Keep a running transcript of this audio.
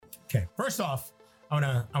Okay. First off, I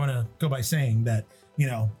wanna go by saying that, you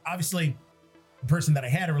know, obviously the person that I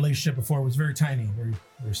had a relationship before was very tiny, very,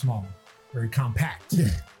 very small, very compact. Yeah.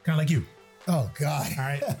 Kind of like you. Oh God. All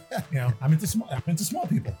right. You know, I'm into small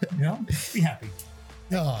people, you know? Be happy.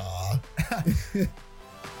 Aw.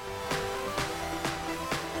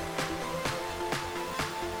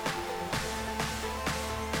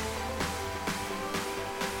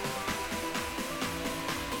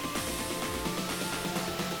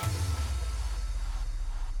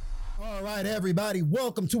 All right, everybody,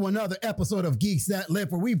 welcome to another episode of Geeks That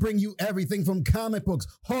Live, where we bring you everything from comic books,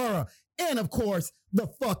 horror, and of course, the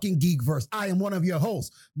fucking Geekverse. I am one of your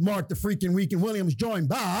hosts, Mark the freaking Rican Williams, joined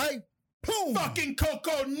by Boom. Fucking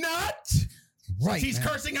Coco Nut. Right, He's man.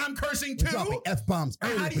 cursing, I'm cursing We're too. dropping F-bombs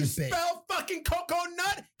And early how for do you this bit. spell fucking Coco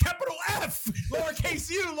Nut? Capital F, lowercase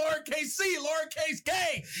u, lowercase c, lowercase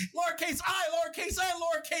k, lowercase I, lowercase n,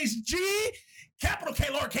 lowercase g, capital K,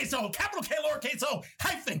 lowercase o,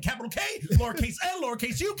 hyphen, capital K, lowercase n,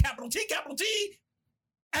 lowercase u, capital T,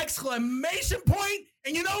 exclamation point.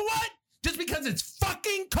 And you know what? Just because it's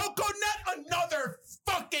fucking Coco Nut, another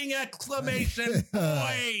fucking exclamation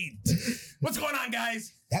point. What's going on,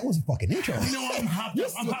 guys? That was a fucking intro. You know I'm hopped up.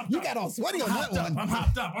 I'm hopped You up. got all sweaty on I'm that hopped up. one. I'm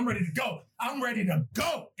hopped up. I'm ready to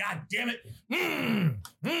go. God damn it.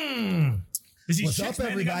 What's up,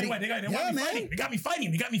 everybody? They got Yeah, me man. fighting. They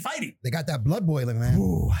got me fighting. They got that blood boiling, man.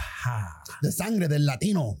 Ooh, ha. The sangre del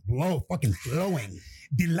Latino fucking flowing.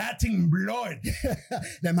 The Latin blood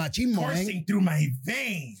The machismo, man. coursing through my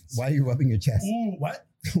veins. Why are you rubbing your chest? Ooh, what?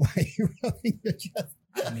 Why are you rubbing your chest?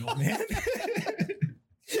 I don't know, man.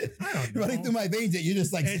 I don't know. Running through my veins that you're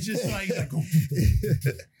just like... It's just like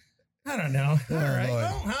I don't know. All right. Lord.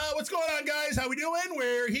 Well, what's going on, guys? How we doing?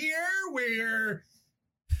 We're here. We're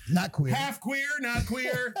Not queer. half queer, not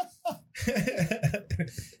queer.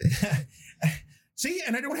 See,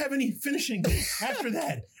 and I don't have any finishing after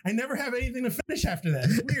that. I never have anything to finish after that.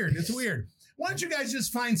 It's weird. Why don't you guys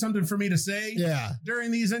just find something for me to say Yeah.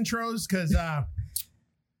 during these intros? Because I'm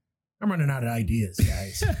running out of ideas,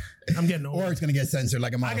 guys. I'm getting old. Or it's going to get censored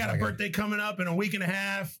like a motherfucker. I got a birthday coming up in a week and a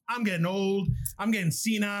half. I'm getting old. I'm getting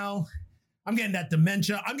senile. I'm getting that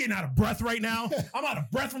dementia. I'm getting out of breath right now. I'm out of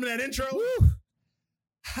breath from that intro.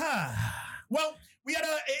 Well, we had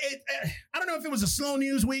I don't know if it was a slow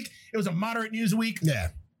news week. It was a moderate news week. Yeah.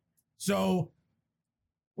 So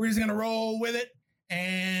we're just going to roll with it.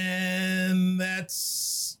 And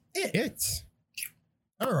that's it.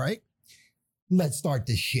 All right. Let's start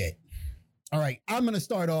this shit. All right. I'm going to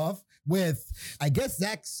start off with, I guess,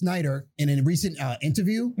 Zack Snyder in a recent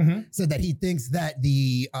interview said that he thinks that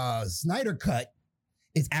the Snyder cut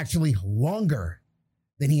is actually longer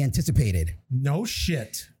than he anticipated. No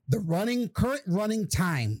shit. The current running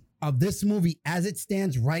time of this movie as it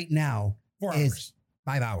stands right now 4 is hours.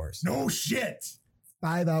 5 hours. No shit.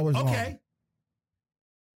 5 hours long. Okay.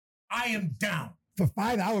 I am down. For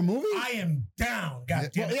 5 hour movie? I am down. God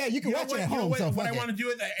damn Well, it. yeah, you can watch it at home. What, So what fuck I it. want to do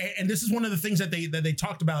it, and this is one of the things that they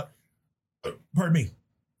talked about. Pardon me.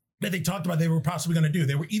 That they talked about they were possibly going to do.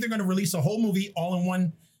 They were either going to release a whole movie all in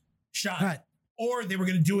one shot, Right. or they were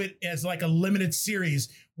going to do it as like a limited series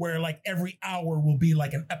where like every hour will be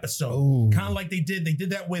like an episode, Ooh. kind of like they did. They did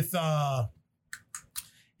that with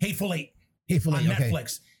Hateful Eight Hateful on Eight, okay.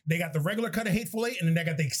 Netflix. They got the regular cut of Hateful Eight, and then they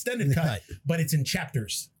got the extended The cut, but it's in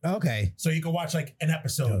chapters. Okay. So you can watch like an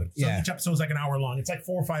episode. So Yeah. each episode is like an hour long. It's like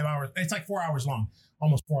 4 or 5 hours. It's like 4 hours long,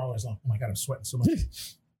 almost 4 hours long. Oh my God, I'm sweating so much.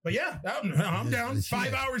 But yeah, I'm down.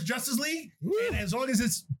 5 hours Justice League. Woo. And as long as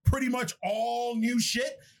it's pretty much all new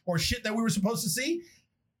shit or shit that we were supposed to see,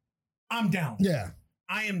 I'm down. Yeah.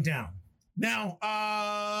 I am down. Now,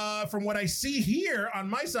 from what I see here on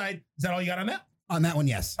my side, is that all you got on that? On that one,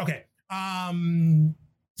 yes. Okay.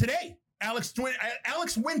 Today, Alex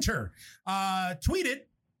Winter tweeted,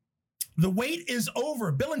 "The wait is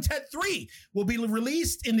over. Bill and Ted 3 will be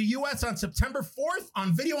released in the U.S. on September 4th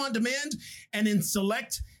on video on demand and in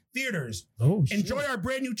select theaters. Oh, Enjoy our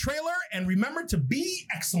brand new trailer and remember to be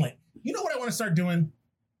excellent." You know what I want to start doing?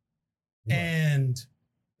 What? And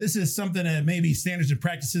this is something that maybe standards and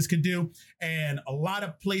practices could do. And a lot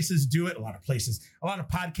of places do it. A lot of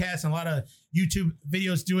podcasts and a lot of YouTube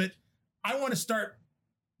videos do it. I want to start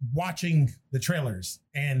watching the trailers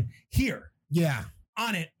and hear Yeah.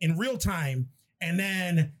 on it in real time. And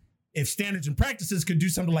then if standards and practices could do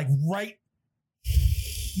something like right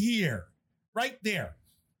here, right there,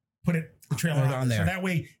 put it the trailer Put it on on there. there. So that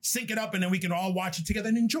way sync it up and then we can all watch it together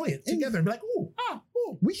and enjoy it together and be like, ooh,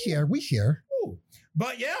 ooh, We share. ooh.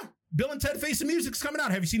 But yeah, Bill and Ted Face the Music's coming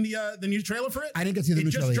out. Have you seen the new trailer for it? I didn't get to see the It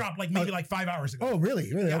new just trailer. dropped like maybe like 5 hours ago. Oh,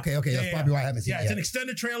 really? Really? Yeah. Okay. That's probably why I haven't seen it it's yet. an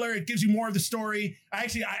extended trailer. It gives you more of the story. I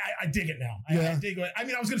dig it now. I dig it. I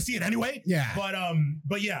mean, I was going to see it anyway. Yeah.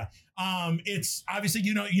 But yeah. It's obviously,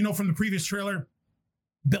 you know from the previous trailer,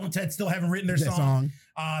 Bill and Ted still haven't written their song.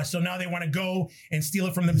 So now they want to go and steal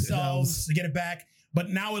it from themselves to get it back. But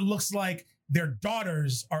now it looks like their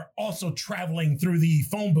daughters are also traveling through the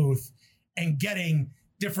phone booth and getting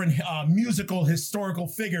different musical historical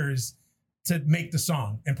figures to make the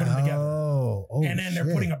song and put them together. And then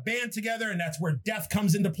they're putting a band together, and that's where death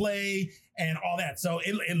comes into play and all that. So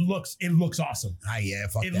it looks awesome.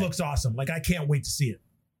 It looks awesome. Like, I can't wait to see it.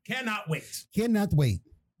 Cannot wait.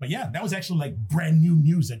 But yeah, that was actually like brand new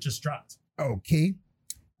news that just dropped. Okay.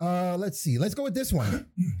 Let's see. Let's go with this one.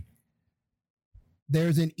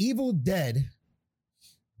 There's an Evil Dead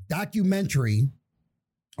documentary,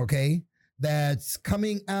 okay, that's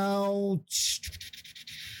coming out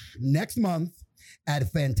next month at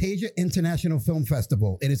Fantasia International Film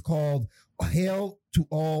Festival. It is called Hail to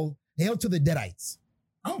the Deadites.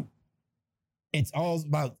 Oh. It's all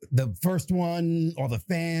about the first one, all the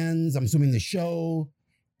fans, I'm assuming the show,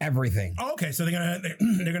 everything. Oh, okay, so they're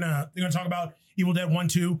gonna talk about Evil Dead 1,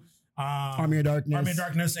 2, Army of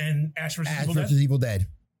Darkness, and Ash versus Evil Dead,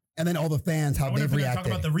 and then all the fans how they've reacted. Talk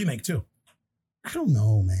about the remake too. I don't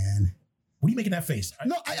know, man. What are you making that face?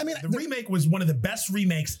 No, I mean the remake was one of the best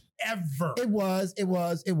remakes ever. It was.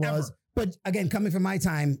 Ever. But again, coming from my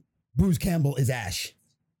time, Bruce Campbell is Ash.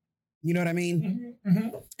 You know what I mean?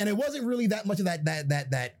 And it wasn't really that much of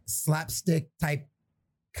that slapstick type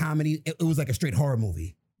comedy. It was like a straight horror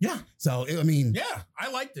movie. Yeah. So I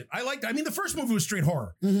liked it. I mean, the first movie was straight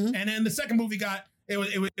horror, and then the second movie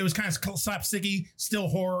it was kind of slapsticky, still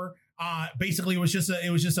horror. Basically, it was just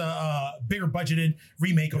a bigger budgeted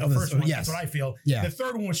remake of the first one. Yes. That's what I feel. Yeah. The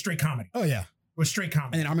third one was straight comedy. Oh yeah, was straight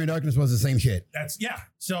comedy. And then Army of Darkness was the same shit.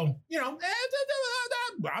 So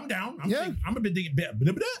I'm down. I'm a big. There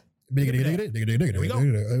we go.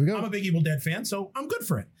 I'm a big Evil Dead fan, so I'm good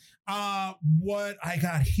for it. What I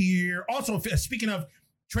got here. Also, speaking of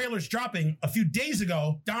trailers dropping, a few days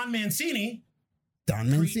ago, Don Mancini,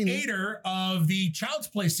 creator of the Child's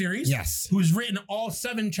Play series, yes, who's written all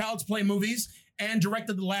 7 Child's Play movies and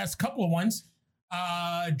directed the last couple of ones,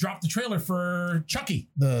 dropped the trailer for Chucky,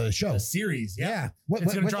 the show, the series. Yeah.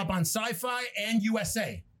 It's going to drop on Sci-Fi and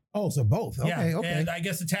USA. Oh, so both. Okay. And I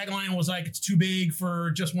guess the tagline was like, it's too big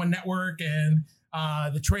for just one network. And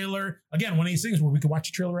the trailer, again, one of these things where we could watch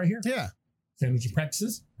a trailer right here. Yeah. Sandwich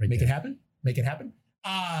practices. Make it happen.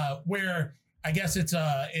 Where I guess it's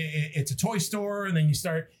a toy store, and then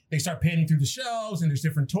they start panning through the shelves, and there's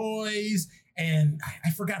different toys. And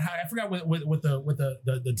I forgot what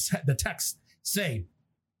the text say.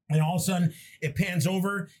 And all of a sudden, it pans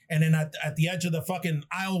over, and then at the edge of the fucking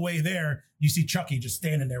aisleway there, you see Chucky just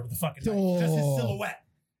standing there with the fucking knife, just his silhouette.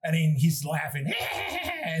 I mean, he's laughing.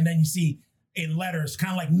 And then you see in letters,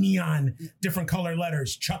 kind of like neon, different color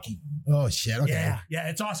letters, Chucky. Oh, shit. Okay. Yeah,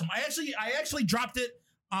 it's awesome. I actually dropped it.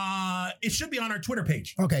 It should be on our Twitter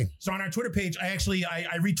page. Okay. So on our Twitter page, I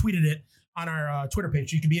retweeted it on our Twitter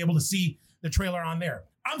page. You can be able to see the trailer on there.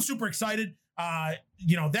 I'm super excited.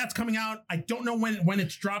 That's coming out. I don't know when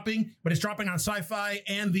it's dropping, but it's dropping on Sci-Fi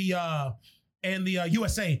and the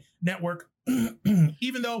USA network.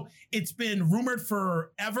 Even though it's been rumored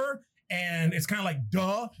forever, and it's kind of like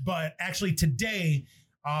duh, but actually today,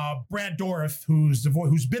 Brad Dourif, who's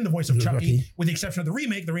been the voice of Chucky, with the exception of the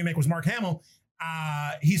remake was Mark Hamill.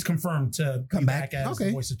 He's confirmed to come back as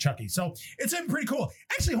the voice of Chucky. So it's been pretty cool.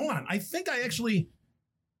 Actually, hold on. I think I actually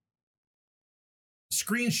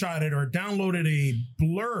screenshotted or downloaded a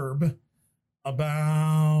blurb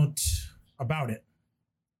about it.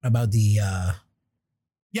 About the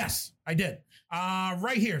Yes, I did.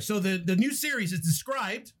 Right here. So the new series is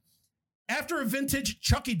described after a vintage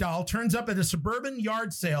Chucky doll turns up at a suburban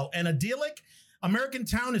yard sale. An idyllic American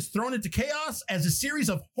town is thrown into chaos as a series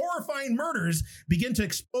of horrifying murders begin to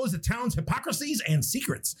expose the town's hypocrisies and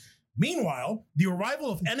secrets. Meanwhile, the arrival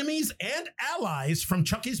of enemies and allies from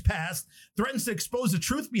Chucky's past threatens to expose the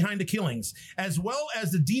truth behind the killings, as well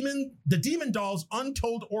as the demon doll's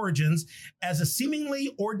untold origins as a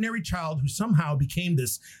seemingly ordinary child who somehow became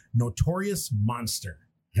this notorious monster.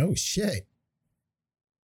 Oh, shit.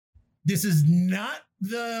 This is not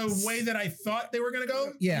the way that I thought they were going to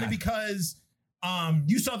go. Yeah. Because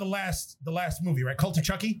you saw the last movie, right? Cult of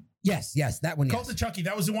Chucky? Yes, that one. Cult of Chucky.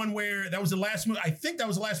 That was the one where that was the last movie. I think that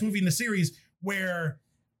was the last movie in the series where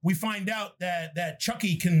we find out that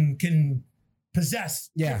Chucky can possess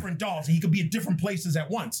different dolls. He could be at different places at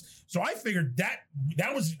once. So I figured that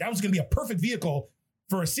was going to be a perfect vehicle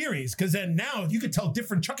for a series, because then now you could tell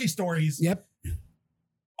different Chucky stories. Yep.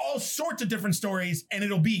 All sorts of different stories, and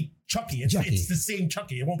it'll be Chucky. It's the same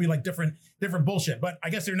Chucky. It won't be like different bullshit. But I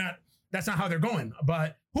guess that's not how they're going.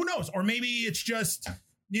 But who knows? Or maybe it's just,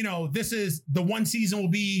 this is the one season will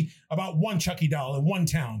be about one Chucky doll in one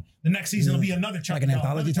town. The next season will be another Chucky like an doll.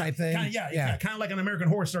 anthology type thing. Kind of like an American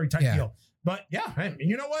Horror Story type deal. But yeah, and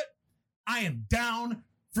you know what? I am down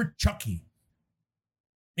for Chucky.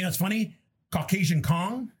 It's funny. Caucasian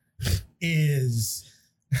Kong is...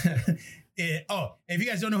 if you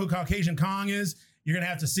guys don't know who Caucasian Kong is, you're going to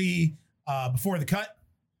have to see before the cut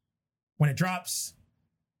when it drops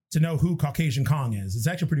to know who Caucasian Kong is. It's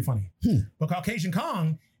actually pretty funny. But Caucasian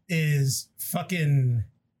Kong is fucking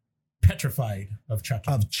petrified of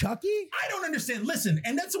Chucky. Of Chucky? I don't understand. Listen,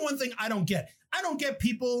 and that's the one thing I don't get. I don't get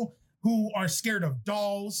people who are scared of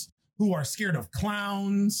dolls, who are scared of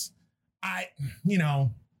clowns.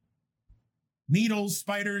 Needles,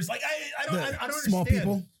 spiders. Like I don't understand. Small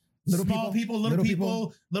people. Little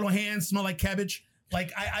people, little hands smell like cabbage.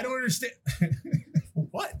 Like, I don't understand.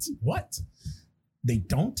 What? They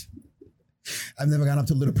don't? I've never gone up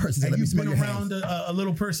to a little person. Have you been around a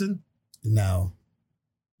little person? No.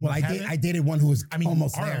 Well, I dated one who was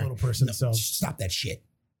almost there. A little person, no, so stop that shit.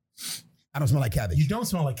 I don't smell like cabbage. You don't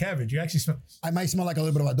smell like cabbage. You actually smell. I might smell like a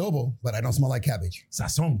little bit of adobo, but I don't smell like cabbage.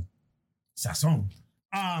 Sazon.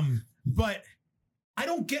 But I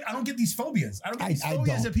don't get these phobias. I don't get these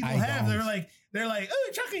phobias that people have. They're like, oh,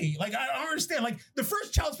 Chucky. Like, I don't understand. Like the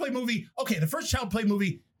first Child's Play movie. Okay, the first Child Play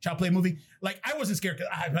movie. Like, I wasn't scared,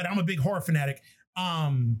 but I'm a big horror fanatic.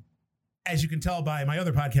 As you can tell by my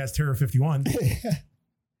other podcast, Terror 51.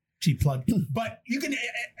 Cheap plug. But you can.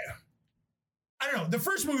 I don't know. The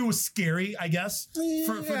first movie was scary, I guess,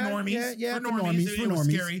 for normies. For normies, it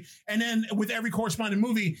was scary. And then with every corresponding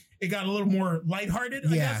movie, it got a little more lighthearted,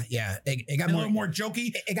 I guess. Yeah. It got a little more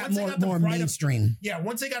jokey. It got more mainstream.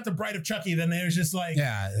 Once they got the Bride of Chucky, then it was just like,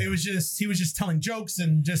 he was just telling jokes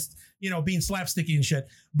and just, being slapsticky and shit.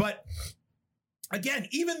 But again,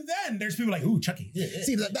 even then, there's people like, ooh, Chucky.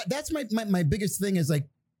 See, that's my biggest thing is like,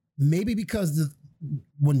 maybe because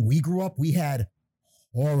when we grew up, we had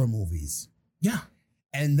horror movies. Yeah.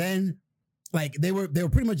 And then like they were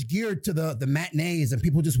pretty much geared to the matinees and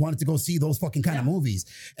people just wanted to go see those fucking kind of movies.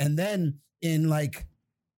 And then in like,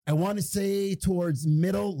 I want to say towards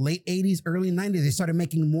late 80s, early 90s, they started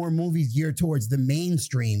making more movies geared towards the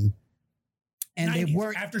mainstream. And 90s, they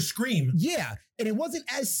weren't after Scream. Yeah. And it wasn't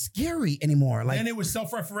as scary anymore. Like, and it was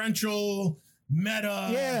self-referential, meta.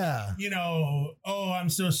 Yeah. Oh, I'm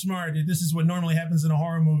so smart. This is what normally happens in a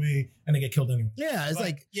horror movie. And they get killed anyway. Yeah. It's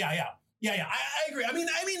like, Yeah, I agree. I mean,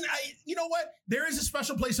 you know what? There is a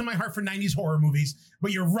special place in my heart for 90s horror movies,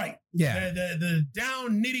 but you're right. Yeah. The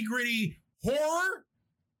down nitty gritty horror,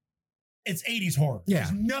 it's 80s horror. Yeah.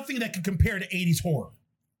 There's nothing that can compare to 80s horror.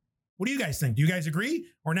 What do you guys think? Do you guys agree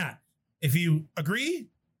or not? If you agree,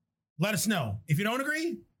 let us know. If you don't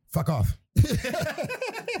agree, fuck off.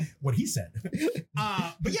 What he said.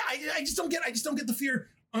 But yeah, I just don't get the fear.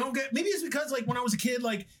 I don't get, maybe it's because like when I was a kid,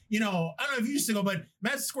 like, I don't know if you used to go, but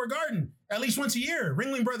Madison Square Garden, at least once a year,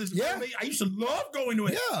 Ringling Brothers. Yeah. I used to love going to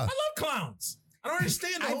it. Yeah. I love clowns. I don't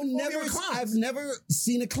understand the whole movie with clowns. I've never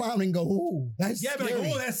seen a clown and go, ooh, that's scary.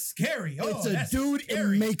 Like, oh, that's scary. Oh, it's a dude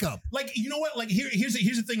in makeup. Like, you know what? Like, here's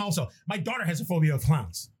the thing also. My daughter has a phobia of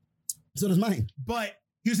clowns. So does mine. But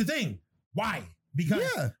here's the thing. Why? Because,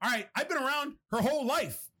 all right, I've been around her whole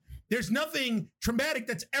life. There's nothing traumatic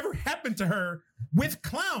that's ever happened to her with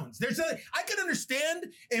clowns. I could understand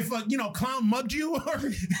if a clown mugged you or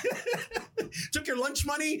took your lunch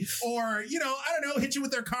money or I don't know, hit you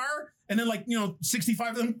with their car and then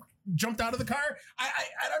 65 of them jumped out of the car. I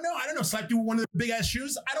don't know, slapped you with one of the big ass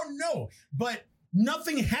shoes. I don't know, but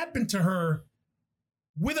nothing happened to her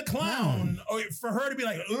with a clown, or for her to be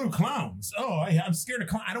like, "Oh, clowns! Oh, I'm scared of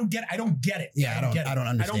clowns." I don't get it. Yeah, I don't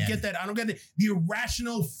understand. I don't get that. I don't get the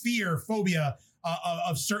irrational fear, phobia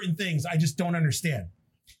of certain things. I just don't understand.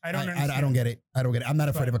 I don't understand. I don't get it. I'm not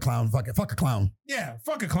afraid of a clown. Fuck a clown. Yeah,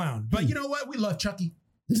 fuck a clown. But you know what? We love Chucky.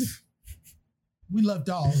 We love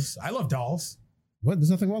dolls. I love dolls. What?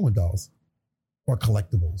 There's nothing wrong with dolls or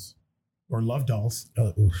collectibles or love dolls.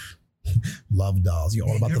 Love dolls. You're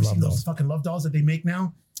all about the love dolls. Those fucking love dolls that they make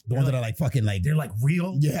now. The ones that are like fucking like they're like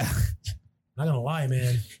real. Yeah. Not gonna lie,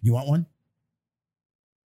 man. You want one?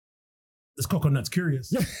 This Coconut's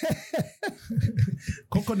curious.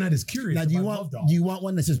 Coconut is curious. Now, do you want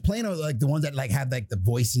one that's just plain or like the ones that like have like the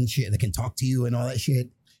voice and shit that can talk to you and all that shit?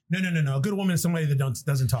 No. A good woman is somebody that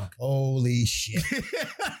doesn't talk. Holy shit.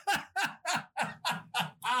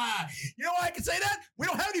 You know why I can say that? We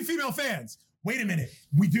don't have any female fans. Wait a minute.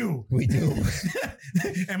 We do. We do.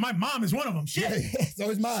 And my mom is one of them. Shit. Yeah, so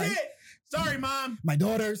is mine. Shit. Sorry, Mom. My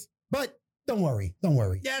daughters. But don't worry. Don't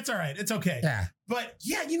worry. Yeah, it's all right. It's okay. Yeah. But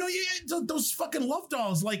yeah, those fucking love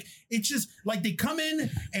dolls, like it's just like they come in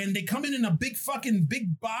in a big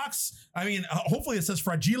box. I mean, hopefully it says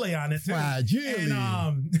fragile on it. Too. Fragile.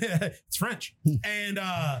 And it's French. And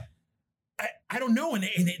I don't know, and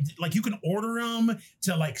like you can order them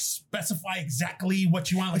to like specify exactly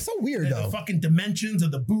what you want. Like it's so weird though. The fucking dimensions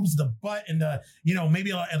of the boobs, the butt, and the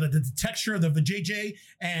maybe the texture of the vajayjay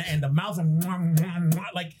and the mouth, and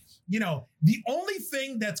like. The only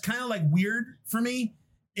thing that's kind of like weird for me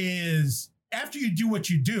is after you do what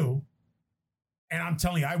you do, and I'm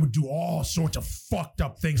telling you, I would do all sorts of fucked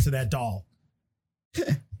up things to that doll.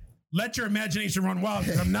 Let your imagination run wild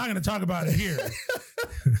because I'm not going to talk about it here.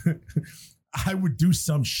 I would do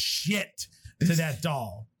some shit to that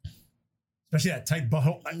doll. Especially that tight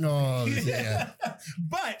butthole. Oh, yeah.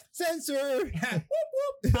 But censor. Whoop,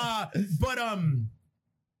 whoop.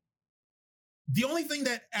 The only thing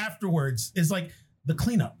that afterwards is like the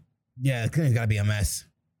cleanup. Yeah, the cleanup's gotta be a mess.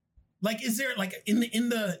 Like, is there like in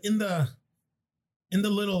the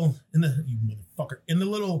little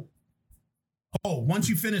once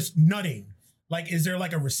you finish nutting, like is there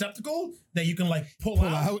like a receptacle that you can like pull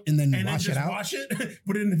out and then wash it out? Wash it,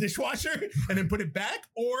 put it in the dishwasher, and then put it back?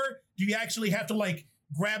 Or do you actually have to like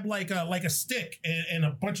grab like a stick and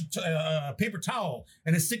a bunch of paper towel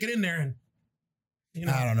and then stick it in there and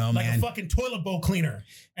I don't know, like man. a fucking toilet bowl cleaner,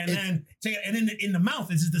 and then take it, and in the mouth,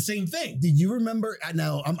 this is the same thing. Did you remember?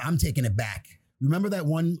 No, I'm taking it back. Remember that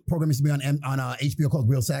one program used to be on HBO called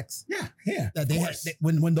Real Sex? Yeah. That they had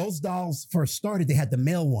when those dolls first started, they had the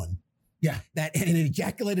male one. Yeah, and it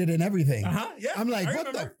ejaculated and everything. Yeah, I'm like,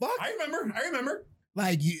 what the fuck? I remember.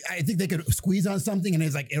 Like, I think they could squeeze on something and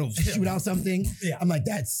it'll shoot out something. Yeah. I'm like,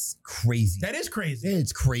 that's crazy. That is crazy.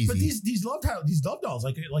 It's crazy. But these love dolls,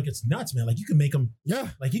 like it's nuts, man. Like you can make them. Yeah.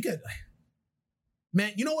 Like you could.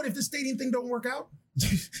 Man, you know what? If this dating thing don't work out,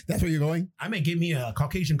 that's where you're going. I may get me a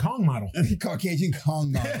Caucasian Kong model. Caucasian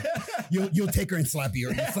Kong model. You'll take her and slap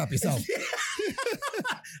you, or slap yourself.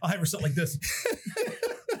 I'll have her something like this.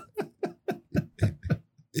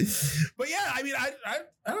 But yeah, I mean, I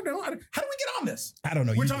don't know. How do we get on this? I don't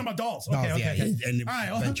know. We're talking about dolls. Okay. And all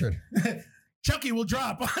right. Ventured. Chucky will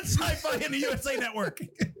drop on Sci-Fi in the USA Network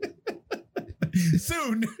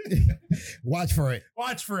soon. Watch for it.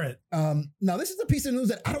 Now, this is a piece of news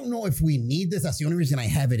that I don't know if we need this. That's the only reason I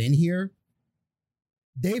have it in here.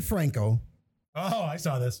 Dave Franco. Oh, I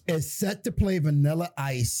saw this. Is set to play Vanilla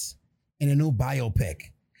Ice in a new biopic.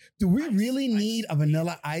 Do we really need a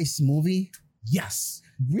Vanilla Ice movie? Yes.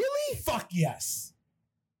 Really? Fuck yes.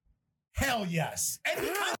 Hell yes. And he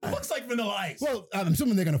kind of looks like Vanilla Ice. Well, I'm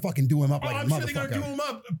assuming they're going to fucking do him up like a motherfucker. I'm sure they're going to do him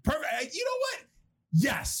up. Perfect. You know what?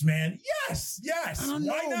 Yes, man. Yes. I don't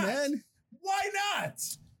know, man. Why not?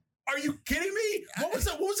 Are you kidding me? What was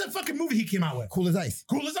that fucking movie he came out with? Cool as Ice.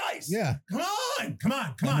 Yeah. Come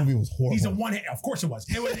on. That movie was horrible. He's a one-hit. Of course it was.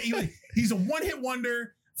 He's a one-hit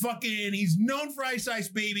wonder. Fucking, he's known for Ice Ice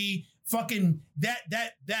Baby. Fucking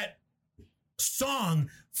that song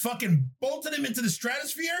fucking bolted him into the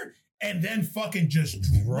stratosphere and then fucking just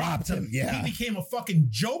dropped him. Yeah. He became a fucking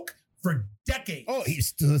joke for decades. Oh, he's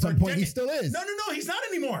still at some point. He still is. No, he's not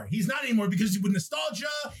anymore. He's not anymore because with nostalgia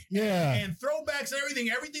and throwbacks and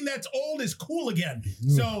everything that's old is cool again.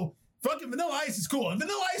 So fucking Vanilla Ice is cool. And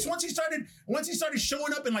Vanilla Ice, once he started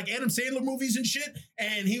showing up in like Adam Sandler movies and shit,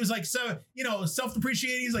 and he was like, so,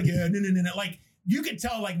 self-depreciating. He's like, yeah, no. Like, you can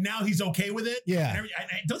tell, like, now he's okay with it. Yeah.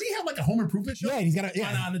 Does he have like a home improvement show? Yeah, he's got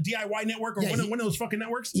on the DIY network or one of those fucking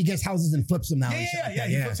networks. He gets houses and flips them now. Yeah.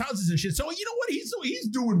 He flips houses and shit. So you know what? He's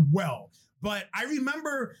doing well. But I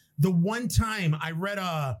remember the one time I read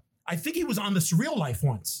I think he was on The Surreal Life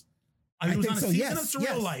once. He was on a season of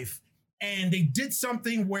Surreal Life, and they did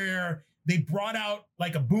something where they brought out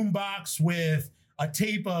like a boombox with a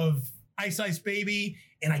tape of Ice Ice Baby,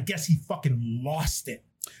 and I guess he fucking lost it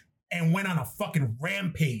and went on a fucking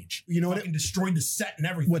rampage. You know what? Fucking destroyed the set and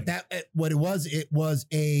everything. What it was a, what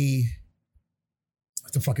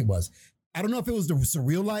the fuck it was? I don't know if it was The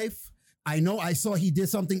Surreal Life. I know I saw he did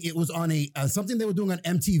something. It was on something they were doing on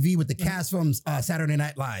MTV with the cast from Saturday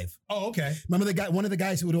Night Live. Oh, okay. Remember the guy, one of the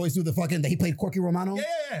guys who would always do the fucking, that he played Corky Romano?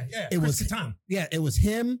 Yeah. It was Tom. Yeah, it was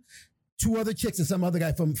him, two other chicks, and some other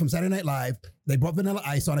guy from Saturday Night Live. They brought Vanilla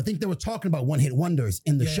Ice on. I think they were talking about one-hit wonders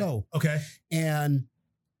in the show. Okay. And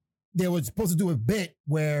they were supposed to do a bit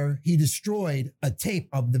where he destroyed a tape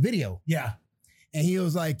of the video. Yeah. And he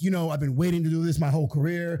was like, I've been waiting to do this my whole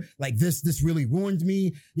career. Like this really ruined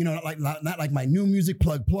me. Not like my new music,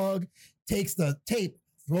 plug, takes the tape,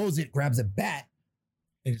 throws it, grabs a bat,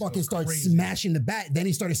 It just fucking goes starts crazy. smashing the bat. Then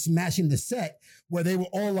he started smashing the set where they were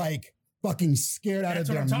all like fucking scared out That's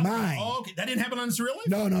of what their I'm talking mind. about. Oh, okay. That didn't happen on Surreal Life?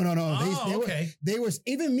 No. Oh, They okay. they were,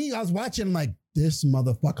 even me, I was watching like, this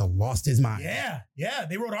motherfucker lost his mind. Yeah.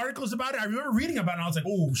 They wrote articles about it. I remember reading about it and I was like,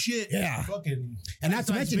 oh shit. Yeah. Fucking. And not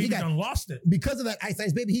to Ice mention, Baby he got, done lost it. because of that Ice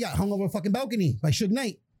Ice Baby, he got hung over a fucking balcony by Suge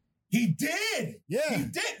Knight. He did. Yeah. He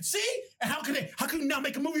did. See? And how can you not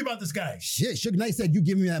make a movie about this guy? Shit, Suge Knight said, you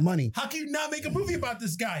give me that money. How can you not make a movie about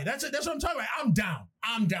this guy? That's what I'm talking about. I'm down.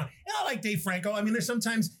 And I like Dave Franco. I mean, there's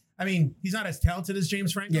sometimes, he's not as talented as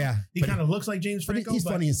James Franco. Yeah. He but kind of looks like James but Franco. he's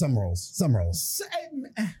funny in some roles.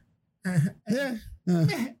 Yeah.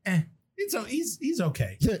 He's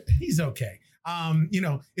okay. He's okay.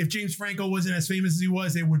 If James Franco wasn't as famous as he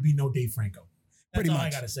was, there would be no Dave Franco. That's Pretty all much. I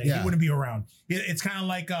gotta say. Yeah. He wouldn't be around. It's kind of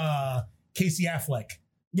like Casey Affleck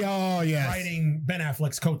Oh, yeah. riding Ben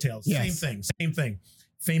Affleck's coattails. Yes. Same thing.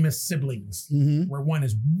 Famous siblings, Mm-hmm. where one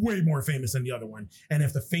is way more famous than the other one. And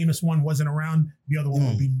if the famous one wasn't around, the other one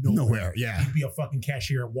would be nowhere. Yeah. He'd be a fucking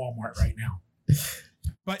cashier at Walmart right now.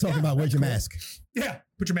 But Talking about where's your cool. mask? Yeah,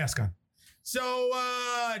 put your mask on. So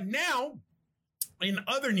now, in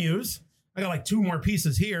other news, I got like 2 more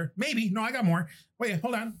pieces here. Maybe. No, I got more. Wait,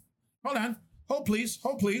 hold on. Hold please.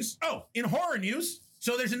 Oh, in horror news,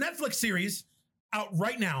 so there's a Netflix series out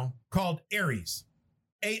right now called Ares.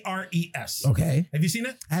 Ares. Okay. Have you seen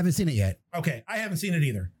it? I haven't seen it yet. Okay, I haven't seen it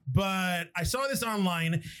either. But I saw this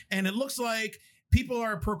online, and it looks like people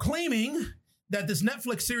are proclaiming that this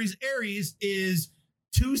Netflix series Ares is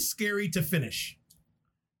too scary to finish.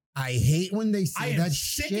 I hate when they say I am that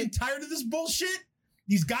sick shit. and tired of this bullshit.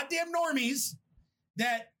 These goddamn normies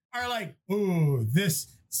that are like, "Oh,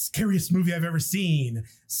 this scariest movie I've ever seen,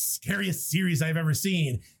 scariest series I've ever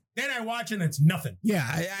seen." Then I watch and it's nothing. Yeah,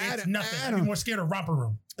 It's nothing. I'd be more scared of Romper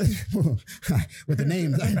Room. with the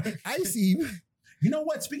names. I see. You know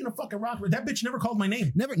what? Speaking of fucking Romper, that bitch never called my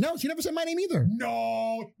name. No, she never said my name either.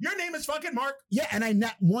 No, your name is fucking Mark. Yeah, and I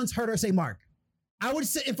not once heard her say Mark. I would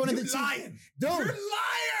sit in front of You're the lying. Dude. You're a liar.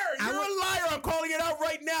 You're a liar. I'm calling it out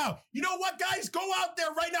right now. You know what, guys? Go out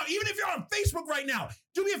there right now. Even if you're on Facebook right now,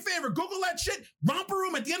 do me a favor. Google that shit. Romper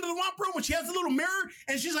Room, at the end of the Romper Room when she has a little mirror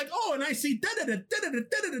and she's like, oh, and I see da-da-da, da-da-da,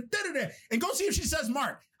 da-da-da, da-da-da. And go see if she says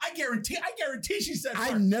Mark. I guarantee she said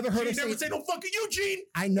Mark. I never heard her She never say. say no fucking Eugene.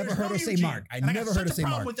 I never There's heard no her say Eugene. Mark. I And I never got heard her such a say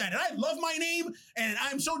problem Mark. with that. And I love my name, and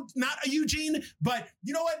I'm so not a Eugene. But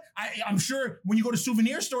you know what? I'm sure when you go to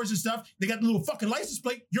souvenir stores and stuff, they got the little fucking license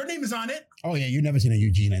plate. Your name is on it. Oh yeah, you never seen a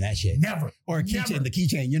Eugene in that shit. Never. Or a Never. keychain. The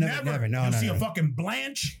keychain. You never. No, You'll no, see no. a fucking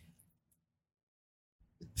Blanche,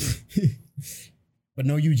 But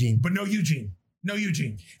no Eugene. but no Eugene. No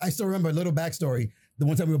Eugene. I still remember a little backstory. The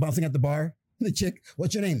one time we were bouncing at the bar, the chick,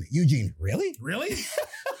 what's your name? Eugene. Really? Really?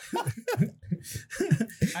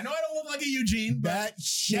 I know I don't look like a Eugene, but That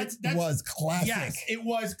shit was classic. yes, it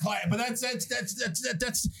was. But that's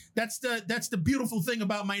the beautiful thing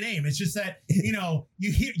about my name. It's just that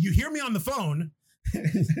you hear me on the phone,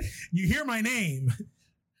 you hear my name.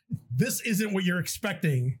 This isn't what you're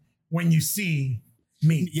expecting when you see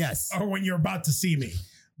me. Yes. Or when you're about to see me.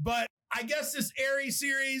 But I guess this Ares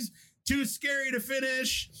series, too scary to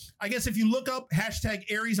finish. I guess if you look up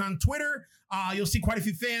 #Ares on Twitter, you'll see quite a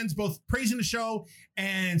few fans both praising the show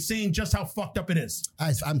and saying just how fucked up it is.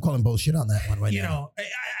 I'm calling bullshit on that one right now.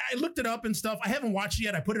 I looked it up and stuff. I haven't watched it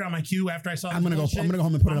yet. I put it on my queue after I saw. I'm gonna go home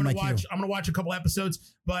and put it on my queue. I'm gonna watch a couple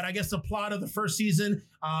episodes. But I guess the plot of the first season,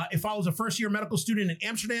 it follows a first-year medical student in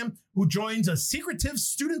Amsterdam who joins a secretive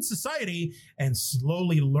student society and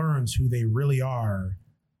slowly learns who they really are.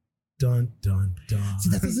 Dun dun dun. See,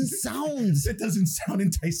 that doesn't sound. It doesn't sound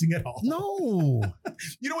enticing at all. No.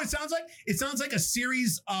 You know what it sounds like? It sounds like a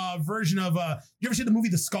series version of. You ever see the movie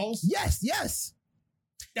The Skulls? Yes.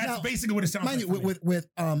 That's Now, basically what it sounds Mind like. you, with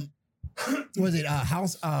was it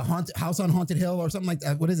House on Haunted Hill or something like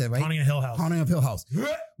that? What is it? Right? Haunting a Hill House. Haunting of Hill House.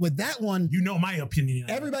 With that one, You know my opinion.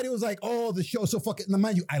 everybody was like, "Oh, the show's so fucking." Now,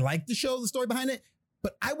 mind you, I like the show, the story behind it,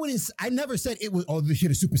 but I never said it was. Oh, this shit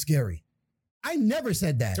is super scary. I never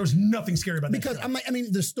said that. There was nothing scary about that Because show. I'm like,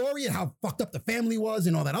 the story and how fucked up the family was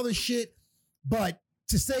and all that other shit. But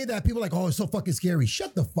to say that people are like, oh, it's so fucking scary.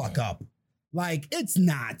 Shut the fuck up. Like, it's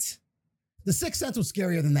not. The Sixth Sense was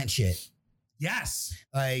scarier than that shit. Yes.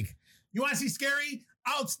 Like, You want to see scary?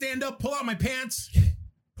 I'll stand up, pull out my pants,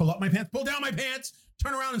 pull up my pants, pull down my pants,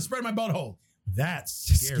 turn around and spread my butthole. That's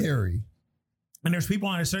scary. And there's people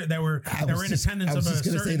on a certain that were in attendance of a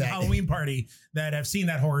certain Halloween party that have seen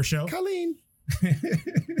that horror show. Colleen.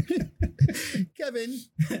 Kevin.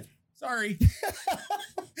 Sorry.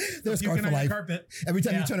 They're scarred for on your life. carpet. Every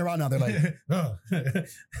time Yeah. you turn around now, they're like, oh.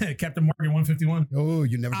 Captain Morgan 151. oh,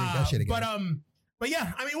 you never drink that shit again. But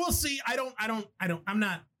yeah, I mean, we'll see. I'm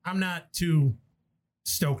not too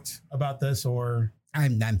stoked about this or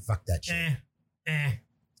I'm fuck that shit. Yeah.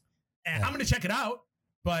 I'm gonna check it out,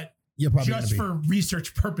 but You're probably just gonna be. for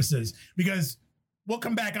research purposes, because we'll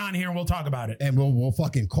come back on here and we'll talk about it. And we'll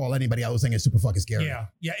fucking call anybody else saying it's super fucking scary. Yeah.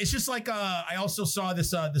 It's just like I also saw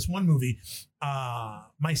this one movie,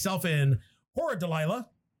 myself and Horror Delilah,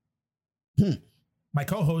 my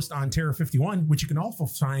co-host on Terror 51, which you can also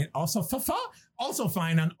find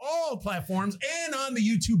on all platforms and on the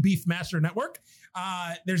YouTube Beefmaster Network.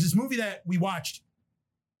 There's this movie that we watched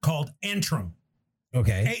called Antrum.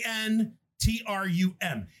 Okay. Antrum.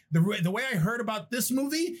 The way I heard about this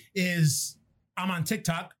movie is I'm on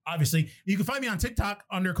TikTok, obviously. You can find me on TikTok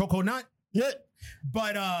under Coco Nut. Yeah.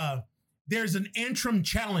 But there's an Antrum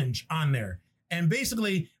challenge on there. And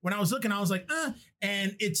basically, when I was looking, I was like,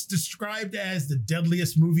 and it's described as the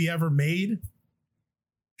deadliest movie ever made.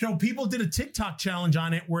 So people did a TikTok challenge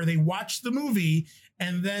on it where they watch the movie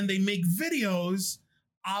and then they make videos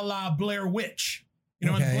a la Blair Witch. You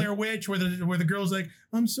know, Okay. in Blair Witch, where the girl's like,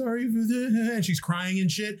 I'm sorry for this, and she's crying and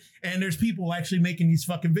shit. And there's people actually making these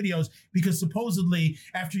fucking videos because supposedly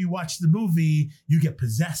after you watch the movie, you get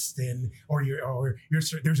possessed or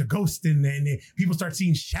there's a ghost and people start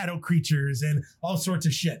seeing shadow creatures and all sorts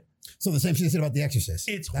of shit. So the same shit they said about The Exorcist.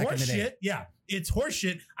 It's back in horse the day. shit. Yeah, it's horse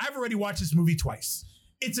shit. I've already watched this movie twice.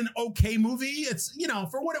 It's an okay movie. It's,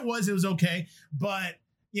 for what it was okay. But,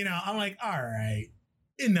 I'm like, all right,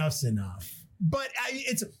 enough's enough. But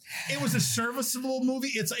it was a serviceable movie.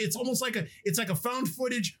 It's almost like a found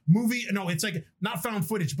footage movie. No, it's like not found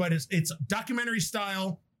footage, but it's documentary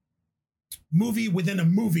style movie within a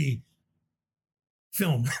movie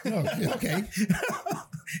film. Oh, okay.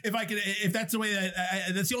 If that's the way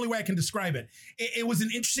that's the only way I can describe it. It was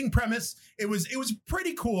an interesting premise. It was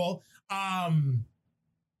pretty cool.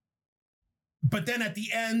 But then at the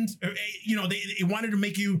end, it wanted to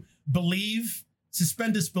make you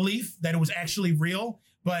suspend disbelief that it was actually real.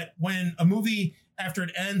 But when a movie, after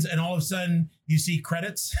it ends and all of a sudden you see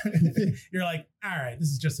credits, you're like, all right, this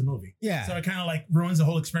is just a movie. Yeah. So it kind of like ruins the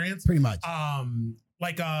whole experience. Pretty much.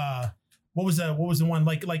 What was the one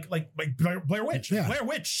like Blair Witch? Yeah. Blair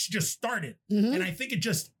Witch just started, Mhm. and I think it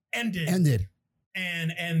just ended.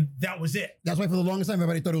 And that was it. That's why for the longest time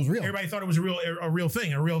everybody thought it was real. Everybody thought it was a real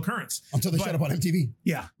thing, a real occurrence. Until they shut up on MTV.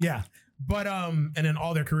 Yeah. But and then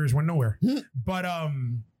all their careers went nowhere. Mhm. But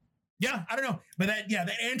yeah, I don't know. But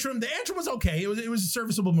the Antrum was okay. It was a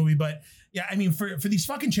serviceable movie. But yeah, I mean, for these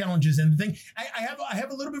fucking challenges and the thing, I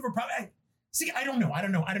have a little bit of a problem. I don't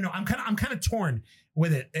know. I'm kind of torn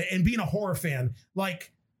with it. And being a horror fan,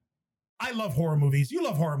 like, I love horror movies. You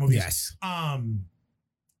love horror movies. Yes.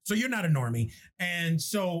 So you're not a normie. And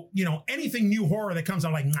so, anything new horror that comes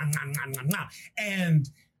out, like, nah, nah, nah, nah, nah. And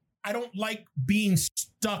I don't like being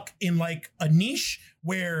stuck in like a niche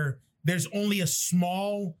where there's only a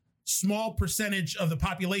small percentage of the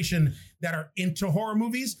population that are into horror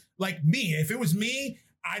movies. Like me, if it was me,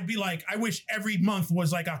 I'd be like, I wish every month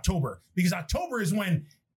was like October, because October is when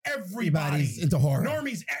everybody's into horror.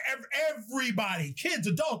 Normies, everybody, kids,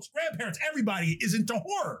 adults, grandparents, everybody is into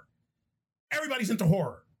horror. Everybody's into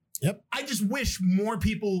horror. Yep. I just wish more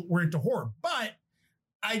people were into horror, but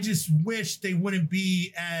I just wish they wouldn't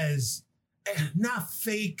be as not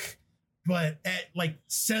fake, but like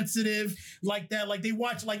sensitive like that. Like they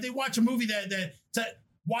watch a movie that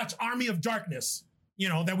watch Army of Darkness,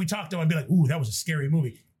 that we talked about and be like, ooh, that was a scary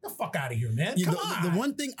movie. Get the fuck out of here, man. Come on. The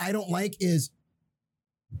one thing I don't like is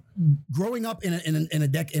growing up in a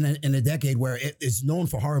decade where it is known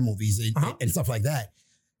for horror movies and stuff like that.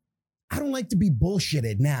 I don't like to be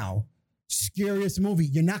bullshitted now. Scariest movie.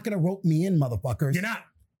 You're not going to rope me in, motherfuckers.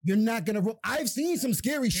 You're not going to rope. I've seen some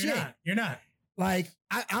scary shit. You're not. Like,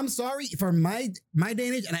 I'm sorry for my day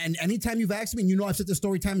and age. And anytime you've asked me, and I've said this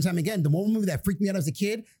story time and time again, the one movie that freaked me out as a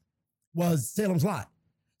kid was Salem's Lot.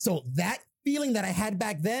 So that feeling that I had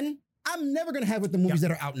back then, I'm never going to have with the movies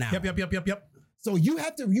that are out now. Yep. So you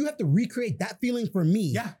have to recreate that feeling for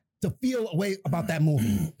me to feel a way about that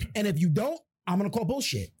movie. And if you don't, I'm gonna call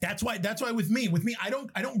bullshit. That's why with me, I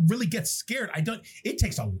don't really get scared. It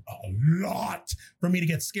takes a lot for me to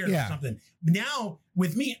get scared of something. Now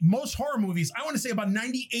with me, most horror movies, I want to say about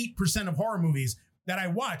 98% of horror movies that I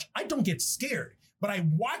watch, I don't get scared. But I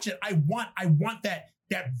watch it, I want that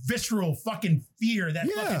visceral fucking fear, that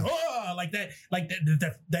fucking like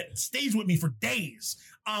that stays with me for days.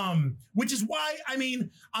 Which is why, I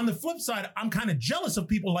mean, on the flip side, I'm kind of jealous of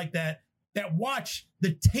people like that that watch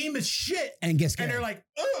the tamest shit And get scared. and they're like,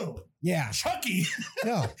 oh, yeah. Chucky.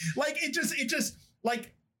 No. Like it just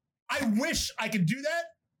like I wish I could do that.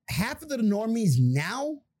 Half of the normies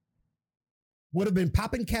now would have been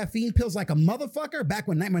popping caffeine pills like a motherfucker back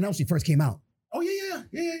when Nightmare on Elm Street first came out. Oh yeah.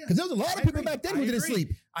 Because there was a lot of people back then who didn't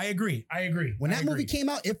sleep. I agree. When that movie came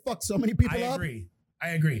out, it fucked so many people up. I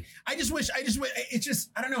agree. I just wish, it's just,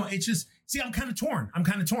 I don't know. It's just, see, I'm kind of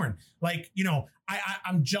torn. Like, you know,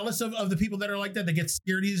 I'm jealous of the people that are like that get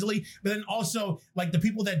scared easily. But then also, like, the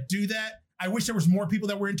people that do that, I wish there was more people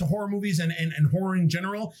that were into horror movies and horror in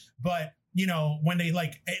general. But, you know, when they,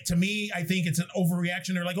 like, to me, I think it's an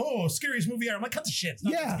overreaction. They're like, oh, scariest movie ever. I'm like, cut the shit. It's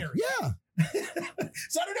not that scary. Yeah.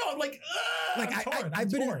 So I don't know. I'm like, I'm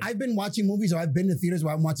torn. I've been watching movies, or I've been to theaters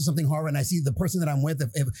where I'm watching something horror, and I see the person that I'm with,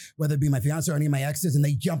 if whether it be my fiance or any of my exes, and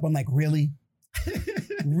they jump. I'm like, really,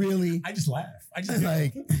 really? I just laugh. I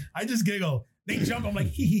just giggle. They jump. I'm like,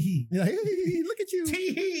 hee. Like, hey, look at you.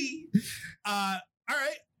 Tee hee. All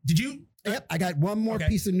right. Did you? Yep. I got one more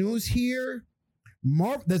piece of news here.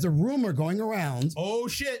 There's a rumor going around. Oh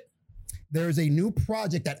shit. There's a new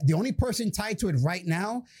project that the only person tied to it right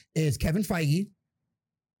now is Kevin Feige.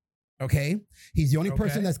 Okay. He's the only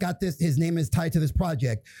person that's got this. His name is tied to this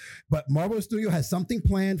project. But Marvel Studio has something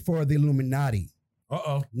planned for the Illuminati.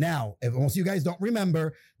 Uh-oh. Now, if most of you guys don't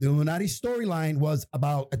remember, the Illuminati storyline was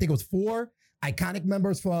about, I think it was 4 iconic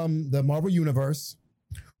members from the Marvel Universe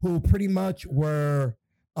who pretty much were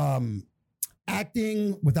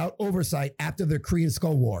acting without oversight after the Kree and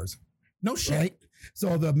Skull Wars. No shit. Right?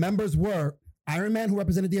 So the members were Iron Man, who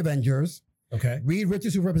represented the Avengers. Okay. Reed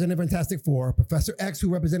Richards, who represented Fantastic Four. Professor X, who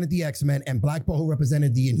represented the X-Men. And Black Bolt, who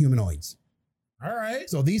represented the Inhumanoids. All right.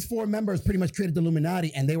 So these 4 members pretty much created the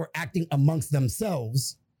Illuminati, and they were acting amongst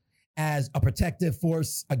themselves as a protective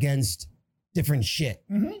force against different shit.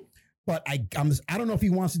 Mm-hmm. But I don't know if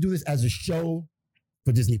he wants to do this as a show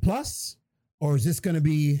for Disney Plus, or is this going to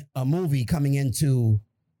be a movie coming into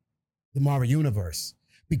the Marvel Universe?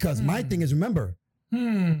 Because my thing is, remember,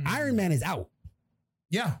 Iron Man is out.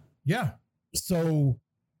 Yeah. So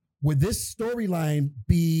would this storyline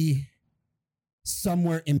be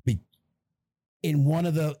somewhere in one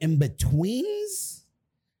of the in-betweens?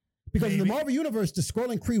 Because in the Marvel Universe, the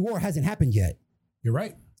Skrull and Kree War hasn't happened yet. You're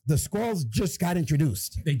right. The Skrulls just got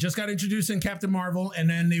introduced. They just got introduced in Captain Marvel, and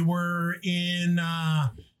then they were in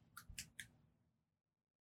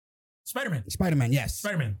Spider-Man, yes.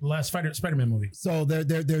 Spider-Man, the last Spider-Man movie. So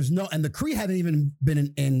there's no, and the Kree haven't even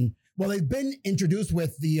been in well, they've been introduced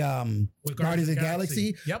with the Guardians of the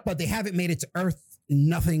Galaxy, yep. But they haven't made it to Earth,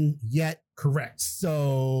 nothing yet. Correct.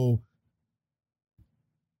 So,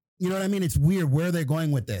 you know what I mean? It's weird where they're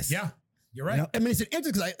going with this. Yeah, you're right. You know? I mean, it's an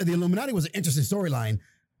interesting, because the Illuminati was an interesting storyline,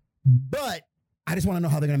 but I just want to know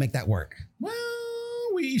how they're going to make that work. Well,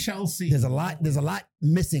 we shall see. There's a lot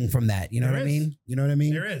missing from that. You know what I mean? You know what I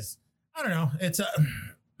mean? There is. I don't know. It's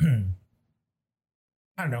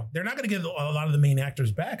I don't know. They're not going to get a lot of the main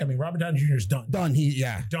actors back. I mean, Robert Downey Jr. is done. Done.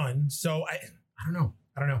 Done. So I don't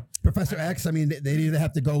know. Professor X. I mean, they either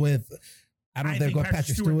have to go with. I don't know if they're going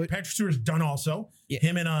Patrick Stewart. Patrick Stewart's done also. Yeah.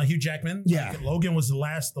 Him and Hugh Jackman. Yeah. Like, Logan was the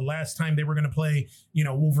last time they were going to play,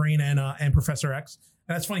 Wolverine and Professor X.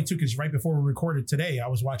 And that's funny too, because right before we recorded today, I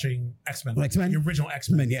was watching X-Men. X-Men? The original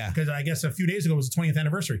X-Men. Yeah. Because I guess a few days ago was the 20th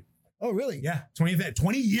anniversary. Oh, really? Yeah.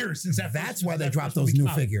 20 years since that. That's why they dropped those new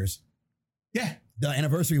figures. Yeah. The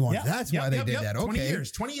anniversary ones. Yep. That's why they did that. Okay.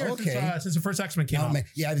 20 years since the first X-Men came out. Man.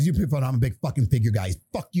 Yeah, as you people know, I'm a big fucking figure guy.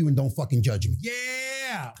 Fuck you and don't fucking judge me.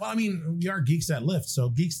 Yeah. Well, I mean, we are geeks that lift. So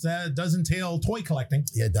geeks that does entail toy collecting.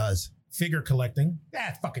 Yeah, it does. Figure collecting.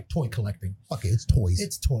 Fucking toy collecting. Fuck it, it's toys.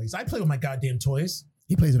 It's toys. I play with my goddamn toys.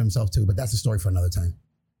 He plays with himself too, but that's a story for another time.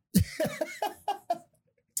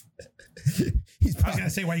 I was gonna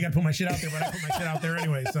say why you gotta put my shit out there, but I put my shit out there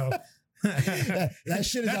anyway. So that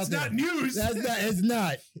shit is that's out there. not news. It's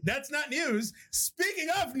not. That's not news. Speaking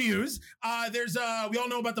of news, there's we all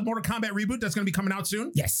know about the Mortal Kombat reboot that's gonna be coming out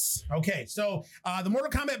soon. Yes. Okay, so the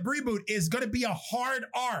Mortal Kombat reboot is gonna be a hard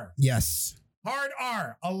R. Yes. Hard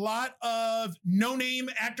R. A lot of no-name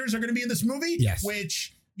actors are gonna be in this movie. Yes.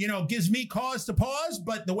 Which gives me cause to pause.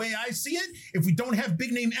 But the way I see it, if we don't have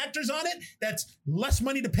big name actors on it, that's less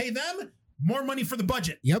money to pay them, more money for the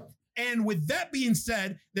budget. Yep. And with that being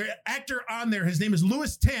said, their actor on there, his name is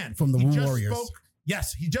Louis Tan. From the Wound Warriors.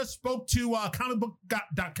 He just spoke to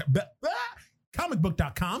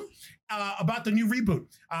comicbook.com about the new reboot.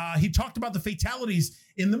 He talked about the fatalities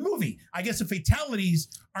in the movie. I guess the fatalities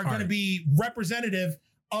are going to be representative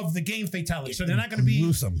of the game fatalities. So they're not going to be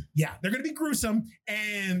gruesome. Yeah, they're going to be gruesome,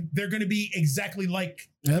 and they're going to be exactly like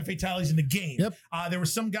the fatalities in the game. Yep. There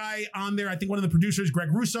was some guy on there, I think one of the producers,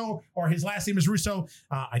 Greg Russo, or his last name is Russo.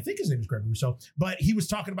 I think his name is Greg Russo, but he was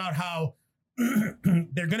talking about how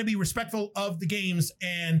they're going to be respectful of the games,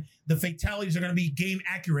 and the fatalities are going to be game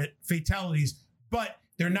accurate fatalities, but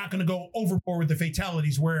they're not going to go overboard with the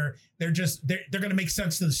fatalities where they're going to make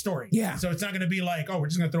sense to the story. Yeah. So it's not going to be like, oh, we're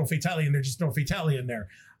just going to throw a fatality in there, just throw a fatality in there,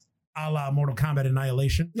 a la Mortal Kombat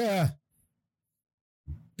Annihilation. Yeah.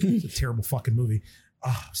 It's a terrible fucking movie.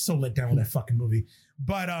 Oh, so let down with that fucking movie.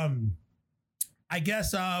 But I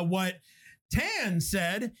guess what Tan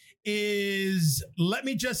said is, let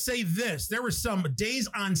me just say this. There were some days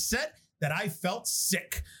on set that I felt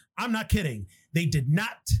sick. I'm not kidding. They did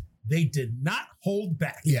not hold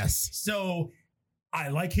back. Yes. So I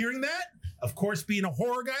like hearing that. Of course, being a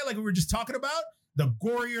horror guy, like we were just talking about, the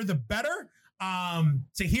gorier, the better.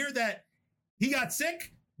 To hear that he got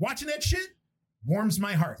sick, watching that shit warms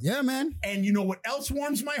my heart. Yeah, man. And you know what else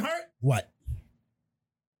warms my heart? What?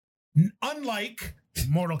 Unlike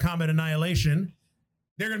Mortal Kombat Annihilation,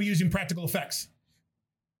 they're going to be using practical effects.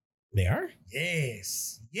 They are?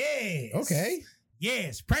 Yes. Okay.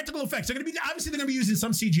 Yes, practical effects. They're going to be, obviously they're going to be using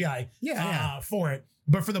some CGI for it,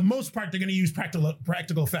 but for the most part, they're going to use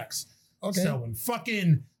practical effects. Okay. So when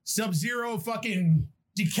fucking Sub-Zero fucking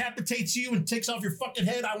decapitates you and takes off your fucking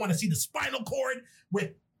head, I want to see the spinal cord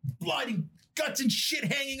with blood and guts and shit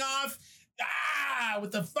hanging off.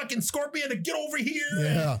 With the fucking scorpion to get over here.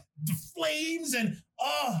 Yeah. The flames and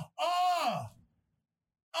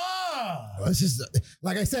It's just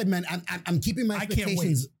like I said, man. I'm keeping my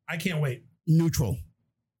expectations. I can't wait. Neutral,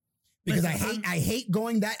 because Listen, I hate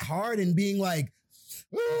going that hard and being like,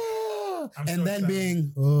 and so then excited.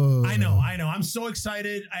 being. I know. I'm so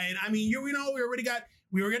excited. I mean, we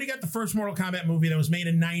already got the first Mortal Kombat movie that was made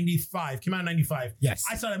in '95. Came out in '95. Yes,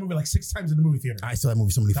 I saw that movie like 6 times in the movie theater. I saw that movie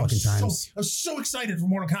so many fucking times. I was so excited for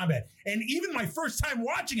Mortal Kombat, and even my first time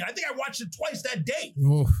watching it, I think I watched it twice that day.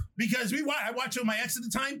 Oof. Because I watched it with my ex at the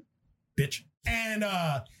time, bitch, and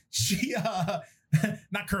she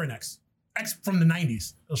not current ex from the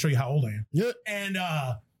 90s. I'll show you how old I am. Yeah. And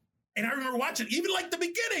I remember watching even like the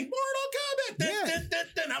beginning, Mortal Kombat.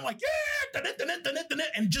 And I'm like, yeah,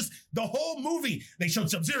 and just the whole movie. They showed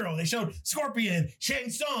Sub-Zero, they showed Scorpion, Shang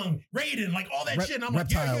Tsung, Raiden, like all that shit. And I'm like,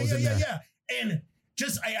 yeah. And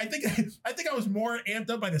just I think I was more amped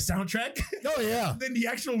up by the soundtrack than the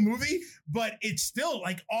actual movie, but it's still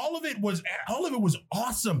like all of it was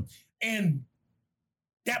awesome. And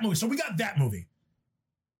that movie, so we got that movie.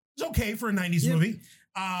 It's okay for a 90s movie.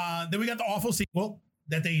 Then we got the awful sequel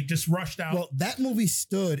that they just rushed out. Well, that movie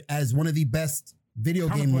stood as one of the best video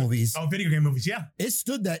game movies. Oh, video game movies, yeah. It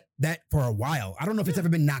stood that for a while. I don't know if it's ever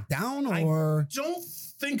been knocked down or. I don't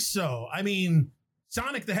think so. I mean,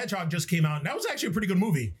 Sonic the Hedgehog just came out, and that was actually a pretty good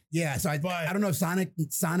movie. Yeah, so I don't know if Sonic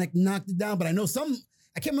knocked it down, but I know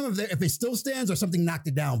I can't remember if it still stands or something knocked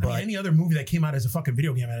it down. But any other movie that came out as a fucking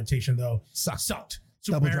video game adaptation, though, sucked.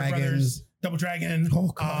 Super Double Mario Dragons. Brothers, Double Dragon,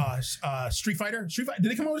 Street Fighter. Did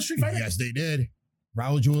they come out with Street Fighter? Yes, they did.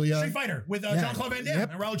 Raul Julia. Street Fighter with Jean-Claude Van Damme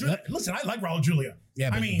and Raul Julia. Yep. Listen, I like Raul Julia. Yeah,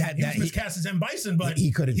 I mean, he was miscast as M. Bison, but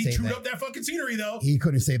he couldn't he save chewed that. up that fucking scenery, though. He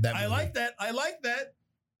couldn't save that movie. I like that.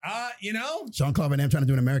 You know? Jean-Claude Van Damme trying to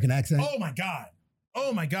do an American accent. Oh my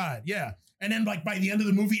God. Yeah. And then like by the end of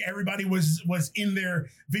the movie, everybody was in their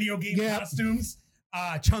video game costumes.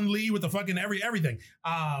 Chun-Li with the fucking everything.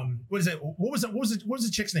 What is it? What was the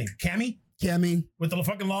chick's name? Cammy with the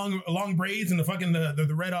fucking long braids and the fucking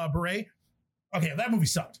the red beret. Okay, that movie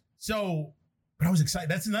sucked. So, but I was excited.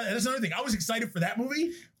 That's another thing. I was excited for that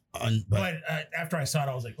movie. But after I saw it,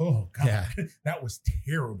 I was like, oh God, that was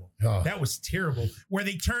terrible. Oh. That was terrible. Where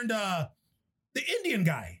they turned the Indian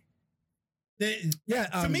guy.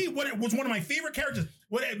 To me, what it was one of my favorite characters.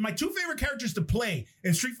 My two favorite characters to play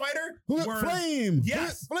in Street Fighter were Flame.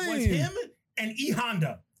 Yes, Flame. was him and E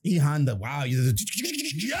Honda. E Honda. Wow. Yeah,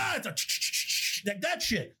 it's like that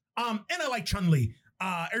shit. And I like Chun-Li.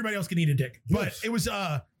 Everybody else can eat a dick, but it was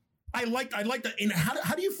I liked the. And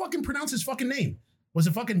how do you fucking pronounce his fucking name? Was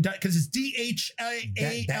it fucking because it's DHAALIS?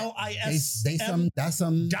 That's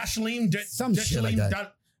some shit like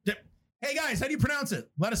that. Hey guys, how do you pronounce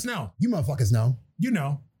it? Let us know. You motherfuckers know. You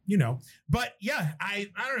know. But yeah, I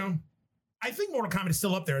don't know. I think Mortal Kombat is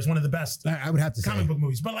still up there as one of the best I would have to comic book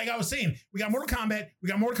movies. But like I was saying, we got Mortal Kombat, we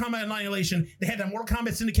got Mortal Kombat Annihilation. They had that Mortal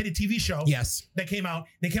Kombat syndicated TV show. Yes. That came out.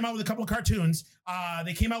 They came out with a couple of cartoons.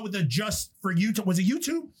 They came out with the just for YouTube. Was it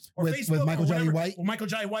YouTube or Facebook? With Michael Jai White. Well, Michael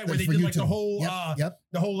Jai White, where they did like the whole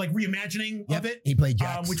the whole like reimagining of it. He played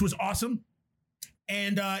Jax. Which was awesome.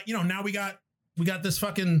 And now we got we got this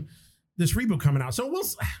reboot coming out. So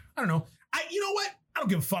I don't know. You know what? I don't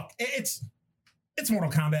give a fuck. It's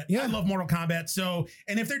Mortal Kombat. Yeah. I love Mortal Kombat. So,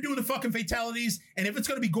 and if they're doing the fucking fatalities, and if it's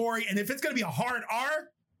going to be gory, and if it's going to be a hard R,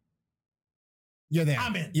 you're there.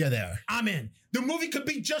 I'm in. You're there. I'm in. The movie could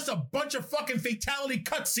be just a bunch of fucking fatality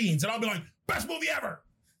cutscenes, and I'll be like, best movie ever.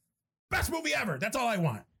 Best movie ever. That's all I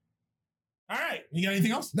want. All right. You got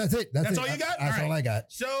anything else? That's it. That's all you got? That's all I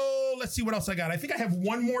got. So let's see what else I got. I think I have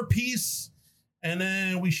one more piece, and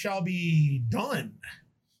then we shall be done.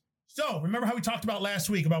 So remember how we talked about last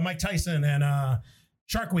week about Mike Tyson and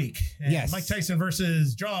Shark Week? And Yes. Mike Tyson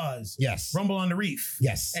versus Jaws. Yes. Rumble on the Reef.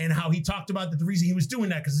 Yes. And how he talked about the reason he was doing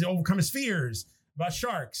that because he overcome his fears about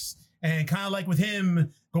sharks. And kind of like with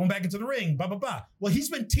him going back into the ring, blah, blah, blah. Well, he's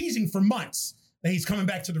been teasing for months that he's coming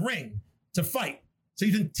back to the ring to fight. So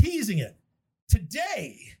he's been teasing it.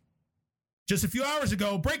 Today, just a few hours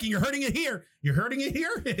ago, breaking, you're hearing it here. You're hearing it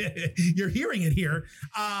here? You're hearing it here.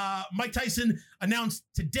 Mike Tyson announced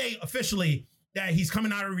today officially that he's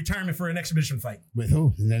coming out of retirement for an exhibition fight. With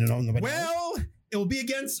who? Nobody Well, it will be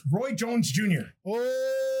against Roy Jones Jr.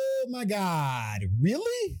 Oh my God.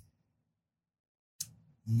 Really?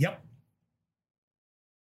 Yep.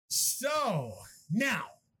 So now,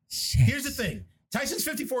 here's the thing. Tyson's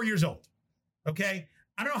 54 years old. Okay?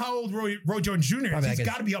 I don't know how old Roy Jones Jr. is. Probably He's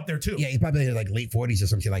got to be up there too. Yeah, he's probably like late 40s or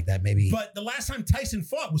something like that, maybe. But the last time Tyson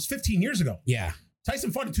fought was 15 years ago. Yeah.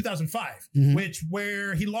 Tyson fought in 2005,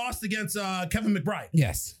 where he lost against Kevin McBride.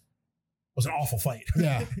 Yes. It was an awful fight.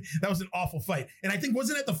 Yeah. That was an awful fight. And I think,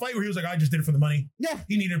 wasn't it the fight where he was like, I just did it for the money? Yeah.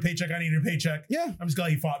 He needed a paycheck. I needed a paycheck. Yeah. I'm just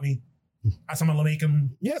glad he fought me. Assalamu alaikum.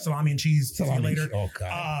 Yep. Salami and cheese. See you Salami. later. Oh,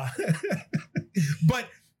 God. But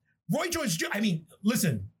Roy Jones Jr., I mean,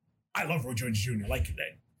 listen, I love Roy Jones Jr. Like,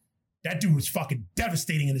 that dude was fucking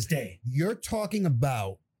devastating in his day. You're talking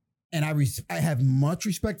about, and I have much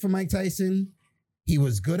respect for Mike Tyson. He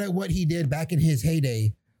was good at what he did back in his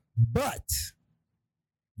heyday, but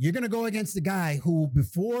you're going to go against the guy who,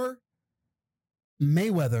 before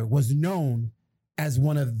Mayweather, was known as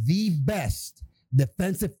one of the best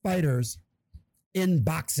defensive fighters in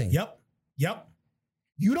boxing. Yep.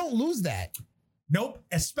 You don't lose that. Nope.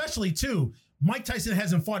 Especially, too, Mike Tyson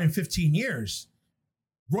hasn't fought in 15 years.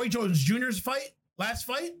 Roy Jones Jr.'s last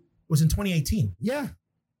fight, was in 2018. Yeah.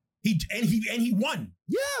 He won.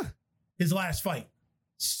 Yeah. His last fight.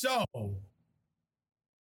 So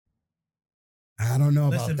I don't know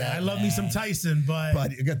listen, about that. man, I love me some Tyson,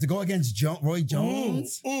 but you got to go against Roy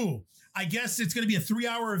Jones. Ooh. I guess it's going to be a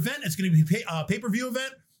 3-hour event. It's going to be a pay-per-view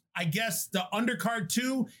event. I guess the undercard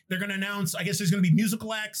too, they're going to announce, I guess there's going to be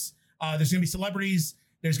musical acts. There's going to be celebrities.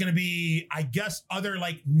 There's going to be, I guess, other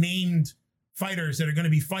like named fighters that are going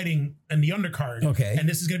to be fighting in the undercard. Okay. And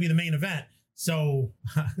this is going to be the main event. So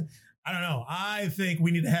I don't know. I think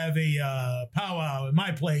we need to have a powwow at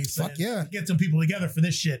my place. Fuck yeah. Get some people together for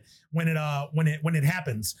this shit when it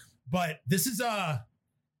happens. But this is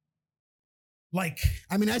like,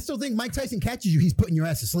 I mean, I still think Mike Tyson catches you, he's putting your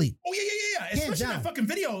ass to sleep. oh yeah. Especially that fucking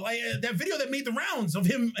video, like that video that made the rounds of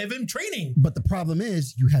him training. But the problem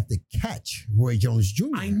is, you have to catch Roy Jones Jr.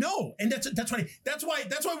 I know, and that's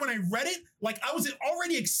why when I read it, like I was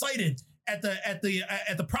already excited at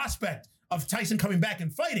the prospect of Tyson coming back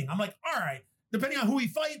and fighting. I'm like, all right, depending on who he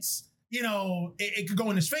fights, you know, it could go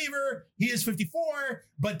in his favor. He is 54,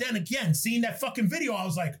 but then again, seeing that fucking video, I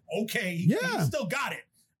was like, okay, he still got it.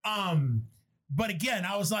 But again,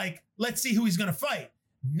 I was like, let's see who he's gonna fight.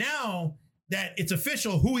 Now that it's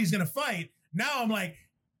official who he's gonna fight, now I'm like,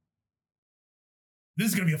 this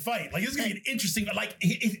is gonna be a fight. Like, this is gonna be an interesting. Like,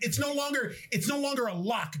 it's no longer a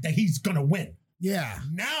lock that he's gonna win. Yeah.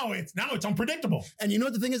 Now it's unpredictable. And you know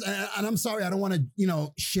what the thing is, and I'm sorry, I don't want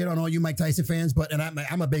to, shit on all you Mike Tyson fans, but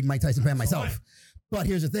I'm a big Mike Tyson fan myself. Right. But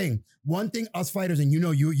here's the thing: one thing, us fighters, and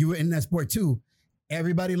you were in that sport too.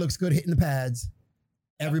 Everybody looks good hitting the pads.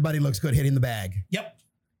 Everybody looks good hitting the bag. Yep.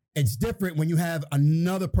 It's different when you have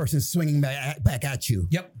another person swinging back at you.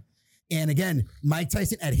 Yep. And again, Mike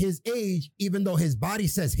Tyson at his age, even though his body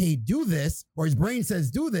says, hey, do this, or his brain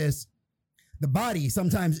says, do this, the body,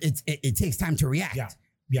 sometimes it takes time to react.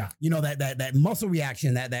 Yeah. You know, that muscle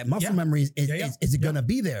reaction, that muscle memory, is it going to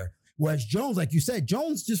be there? Whereas Jones, like you said,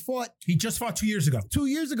 Jones He just fought 2 years ago. 2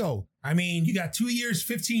 years ago. I mean, you got 2 years,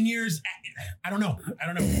 15 years. I don't know.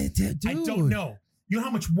 Dude. I don't know. You know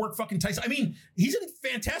how much work fucking Tyson. I mean, he's in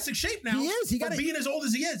fantastic shape now. He is. Being as old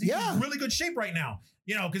as he is, he's in really good shape right now.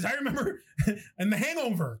 You know, because I remember in The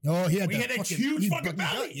Hangover, he had that huge fucking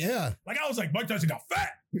belly. Yeah. Like, I was like, Mike Tyson got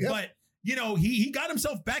fat. Yeah. But, you know, he got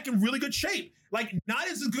himself back in really good shape. like not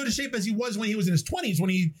as good a shape as he was when he was in his 20s, when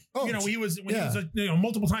he he was a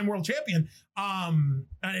multiple time world champion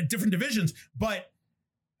in different divisions. But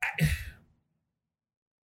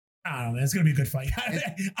I don't know, man. It's going to be a good fight.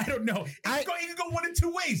 I don't know. It can go one of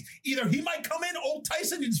two ways. Either he might come in, old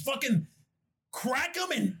Tyson, and just fucking crack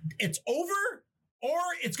him and it's over, or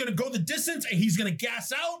it's going to go the distance and he's going to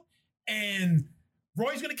gas out and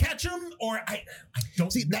Roy's going to catch him, or I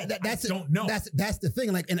don't see know. I don't know. That's the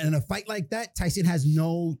thing. Like in a fight like that, Tyson has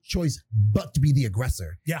no choice but to be the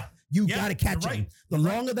aggressor. Yeah. You got to catch him. The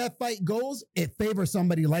longer that fight goes, it favors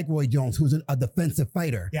somebody like Roy Jones, who's a defensive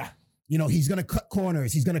fighter. Yeah. You know, he's going to cut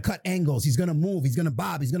corners. He's going to cut angles. He's going to move. He's going to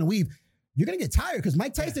bob. He's going to weave. You're going to get tired because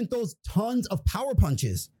Mike Tyson throws tons of power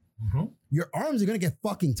punches. Mm-hmm. Your arms are going to get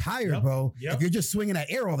fucking tired, bro. If you're just swinging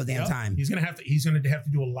that air all the damn time. He's going to have to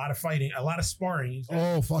do a lot of fighting, a lot of sparring.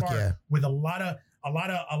 With a lot of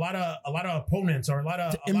opponents or a lot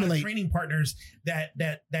of training partners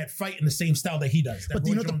that fight in the same style that he does. But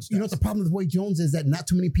you know what the problem with Roy Jones is that not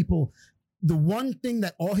too many people. The one thing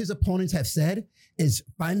that all his opponents have said is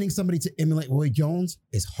finding somebody to emulate Roy Jones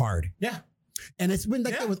is hard. Yeah. And it's been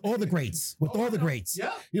like that with all the greats.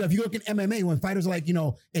 Yeah. You know, if you look at MMA, when fighters are like, you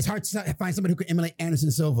know, it's hard to find somebody who can emulate Anderson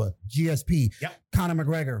Silva, GSP, Conor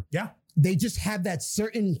McGregor. Yeah. They just have that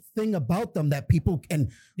certain thing about them that people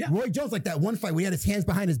and Roy Jones, like that one fight where he had his hands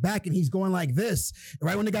behind his back and he's going like this.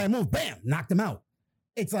 Right when the guy moved, bam, knocked him out.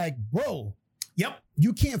 It's like, bro. Yep.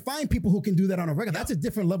 You can't find people who can do that on a regular. That's a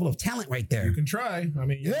different level of talent right there. You can try. I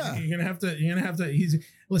mean, you're gonna have to.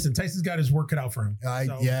 Listen, Tyson's got his work cut out for him. He's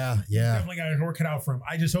definitely got his work cut out for him.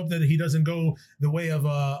 I just hope that he doesn't go the way of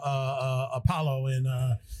Apollo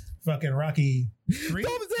in fucking Rocky 3.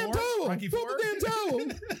 Rocky 4.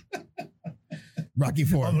 Rocky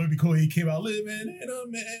 4. Although it'd be cool. He came out living in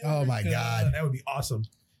America. Oh my God, that would be awesome.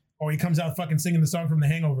 Or he comes out fucking singing the song from The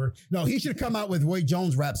Hangover. No, he should come out with Roy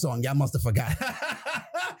Jones' rap song. Y'all must have forgot.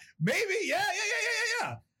 Maybe. Yeah.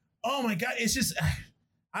 Oh my God. It's just,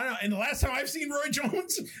 I don't know. And the last time I've seen Roy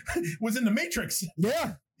Jones was in The Matrix.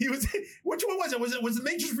 Yeah. He was, which one was it? Was The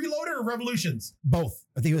Matrix Reloaded or Revolutions? Both.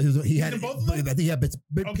 I think he had both of them? I think he had bit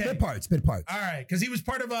parts. All right. Because he was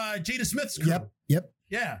part of Jada Smith's crew. Yep.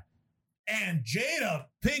 Yeah. And Jada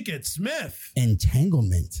Pinkett Smith.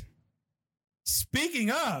 Entanglement.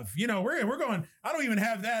 Speaking of, you know, we're going. I don't even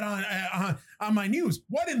have that on my news.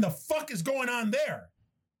 What in the fuck is going on there?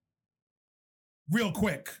 Real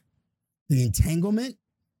quick, the entanglement.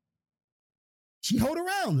 She hold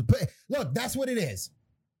around, but look, that's what it is.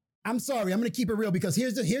 I'm sorry, I'm gonna keep it real because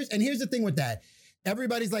here's the thing with that.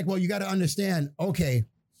 Everybody's like, well, you got to understand. Okay,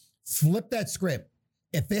 flip that script.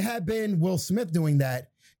 If it had been Will Smith doing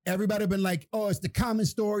that, everybody would have been like, oh, it's the common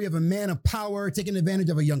story of a man of power taking advantage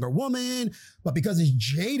of a younger woman. But because it's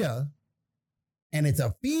Jada and it's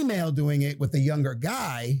a female doing it with a younger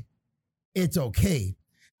guy, it's okay.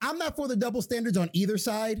 I'm not for the double standards on either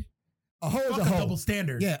side. A hoe is a hoe. Double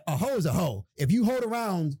standard. Yeah, a hoe is a hoe. If you hold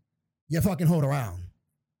around, you fucking hold around.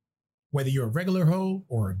 Whether you're a regular hoe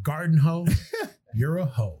or a garden hoe, you're a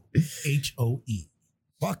hoe. HOE.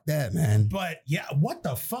 Fuck that, man. But yeah, what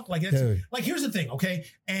the fuck? Like, here's the thing, okay?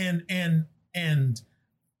 And I'm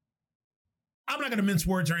not gonna mince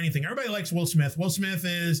words or anything. Everybody likes Will Smith. Will Smith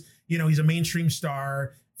is, you know, he's a mainstream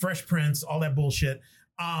star, Fresh Prince, all that bullshit.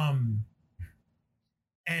 And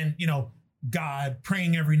you know, God,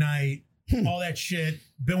 praying every night, all that shit.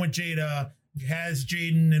 Been with Jada, has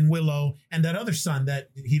Jaden and Willow, and that other son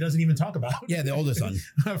that he doesn't even talk about. Yeah, the older son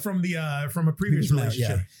from a previous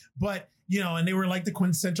relationship. Yeah. But you know, and they were like the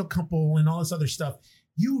quintessential couple and all this other stuff.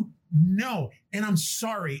 You know, and I'm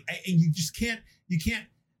sorry, and you just can't.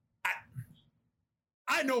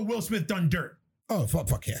 I know Will Smith done dirt. Oh,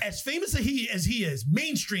 fuck yeah. As famous as he is,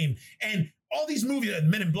 mainstream, and all these movies,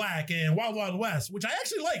 Men in Black and Wild Wild West, which I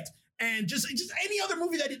actually liked, and just any other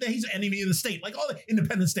movie that he's Enemy of the State, like all the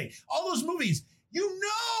Independence Day, all those movies, you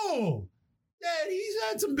know that he's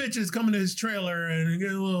had some bitches coming to his trailer and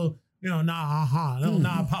get a little, you know, nah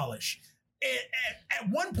polish. At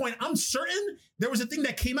one point, I'm certain there was a thing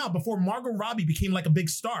that came out before Margot Robbie became like a big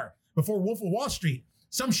star, before Wolf of Wall Street.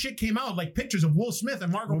 Some shit came out, like pictures of Will Smith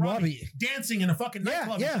and Margot Robbie dancing in a fucking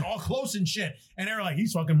nightclub, all close and shit. And they were like,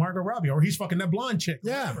 he's fucking Margot Robbie, or he's fucking that blonde chick,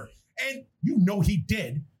 or whatever. And you know he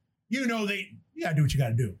did. You know you gotta do what you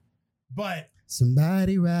gotta do. But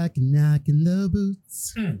somebody knocking the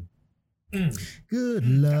boots. Good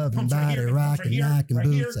love and body knocking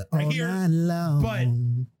boots all night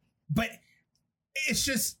long. But it's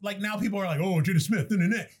just like now people are like, oh, Jada Smith,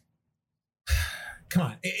 come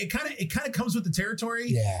on. It kind of comes with the territory.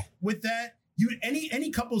 Yeah. With that,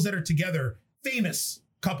 any couples that are together, famous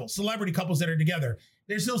couples, celebrity couples that are together,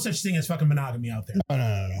 There's no such thing as fucking monogamy out there.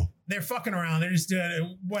 No. They're fucking around. They're just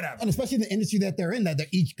doing whatever. And especially in the industry that they're in, that they're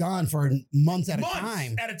each gone for months at a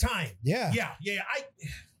time. Yeah. Yeah.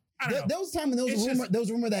 I don't know. There was a time when there was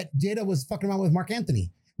a rumor that Jada was fucking around with Mark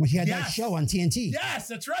Anthony when she had that show on TNT. Yes,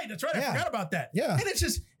 that's right. I forgot about that. Yeah. And it's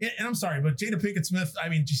just, and I'm sorry, but Jada Pinkett Smith, I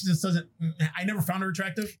mean, she just doesn't, I never found her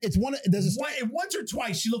attractive. Once or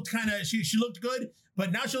twice she looked kind of, she looked good,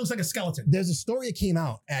 but now she looks like a skeleton. There's a story that came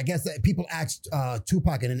out. I guess that people asked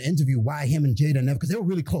Tupac in an interview why him and Jada never, because they were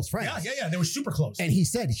really close friends. Yeah. They were super close. And he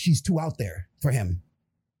said she's too out there for him.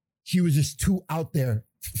 She was just too out there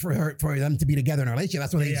for them to be together in a relationship.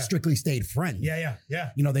 That's why they strictly stayed friends. Yeah.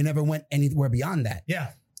 You know, they never went anywhere beyond that.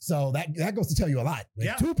 Yeah. So that goes to tell you a lot. When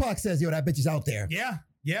Tupac says, yo, that bitch is out there. Yeah.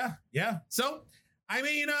 So, I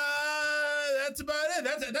mean, that's about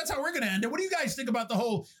it. That's how we're going to end it. What do you guys think about the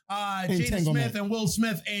whole Jada Smith and Will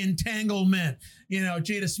Smith entanglement? You know,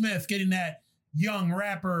 Jada Smith getting that young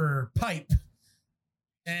rapper pipe.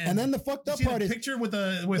 And then the fucked up part is picture with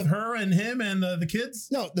her and him and the kids.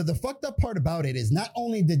 No, the fucked up part about it is not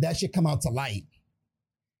only did that shit come out to light,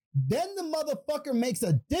 then the motherfucker makes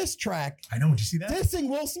a diss track. I know. Did you see that? Dissing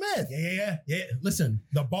Will Smith. Yeah. Listen,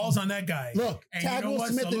 the ball's on that guy. Look, tag Will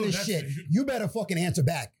Smith in this shit. You better fucking answer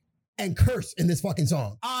back and curse in this fucking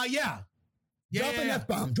song. Yeah. Drop an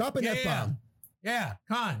F-bomb. Drop an F-bomb. Yeah,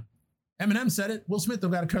 Con. Eminem said it. Will Smith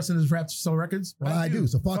don't got a cuss in his rap sell records. Well, I do.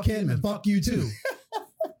 So fuck him and fuck you too.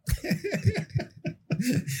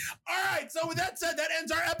 All right, so with that said, that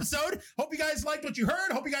ends our episode. Hope you guys liked what you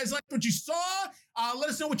heard. Hope you guys liked what you saw. Let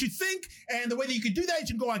us know what you think. And the way that you can do that, you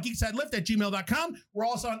can go on geeksidelift@gmail.com. We're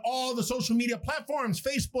also on all the social media platforms,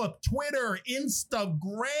 Facebook, Twitter,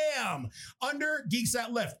 Instagram, under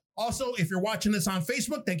Geeks@Lift. Also, if you're watching this on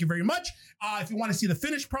Facebook, thank you very much. If you want to see the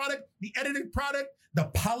finished product, the edited product, the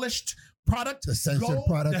polished product, the censored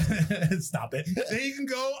product, stop it. Then you can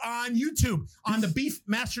go on YouTube on the Beef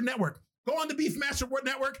Master Network. Go on the Beef Master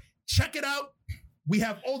Network, check it out. We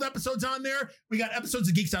have old episodes on there. We got episodes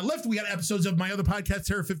of Geeks@Lift. We got episodes of my other podcast,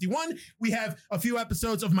 Terror 51. We have a few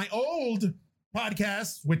episodes of my old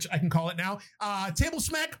podcast, which I can call it now, Table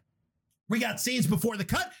Smack. We got Scenes Before the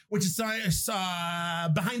Cut, which is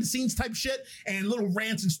behind the scenes type shit and little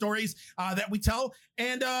rants and stories that we tell.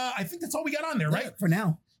 And I think that's all we got on there, right? Yeah, for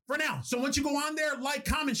now. So once you go on there, like,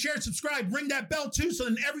 comment, share, subscribe, ring that bell too, so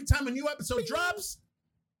then every time a new episode drops,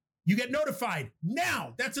 you get notified.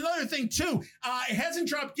 Now, that's another thing too. It hasn't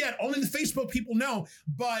dropped yet. Only the Facebook people know,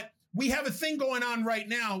 but we have a thing going on right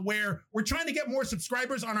now where we're trying to get more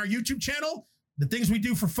subscribers on our YouTube channel. The things we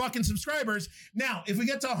do for fucking subscribers. Now, if we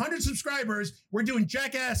get to 100 subscribers, we're doing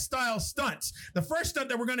Jackass style stunts. The first stunt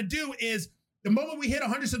that we're going to do is the moment we hit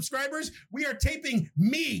 100 subscribers, we are taping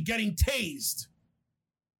me getting tased.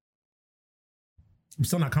 I'm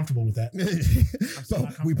still not comfortable with that. So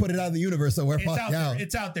we put it out of the universe, so we're fucked now.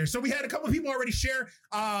 It's out there. So we had a couple of people already share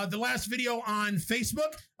the last video on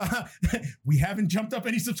Facebook. We haven't jumped up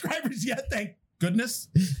any subscribers yet, thank goodness.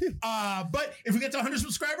 But if we get to 100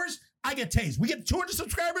 subscribers, I get tased. We get 200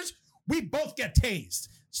 subscribers, we both get tased.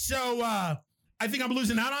 So I think I'm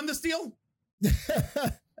losing out on this deal.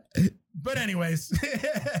 But anyways,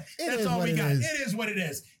 that's all we got. It is what it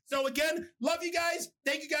is. So again, love you guys.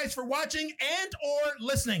 Thank you guys for watching and or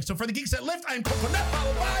listening. So for the Geeks@Lift, I'm Coconut,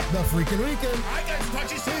 followed by the Freakin' Rican. All right, guys, talk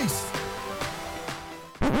to you soon.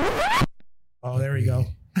 Oh, there we go.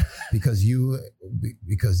 because you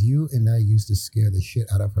and I used to scare the shit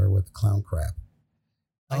out of her with clown crap.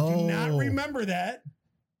 I do not remember that.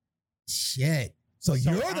 Shit. So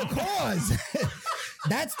you're the cause.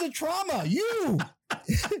 That's the trauma. You're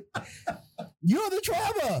the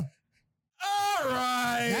trauma. All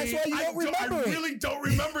right. That's why you don't remember it. I really don't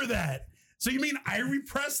remember that. So you mean I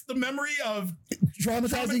repressed the memory of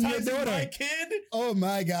traumatizing your daughter, my kid? Oh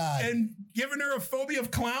my God. And giving her a phobia of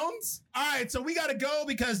clowns? All right, so we got to go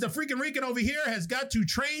because the Freakin' Rican over here has got to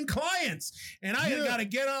train clients. And I got to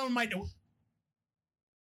get on my...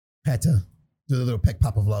 Had to do the little peck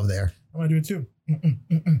pop of love there. I'm going to do it too.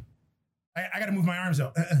 I got to move my arms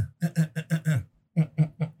out.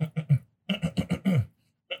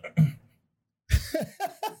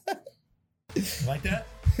 Like that?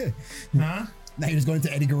 Huh? Now you're just going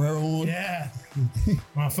to Eddie Guerrero. Yeah.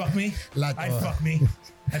 Wanna fuck me? I'd fuck me.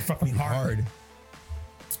 I'd fuck me hard.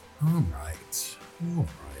 All right.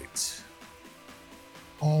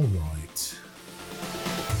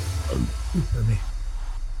 Heard me.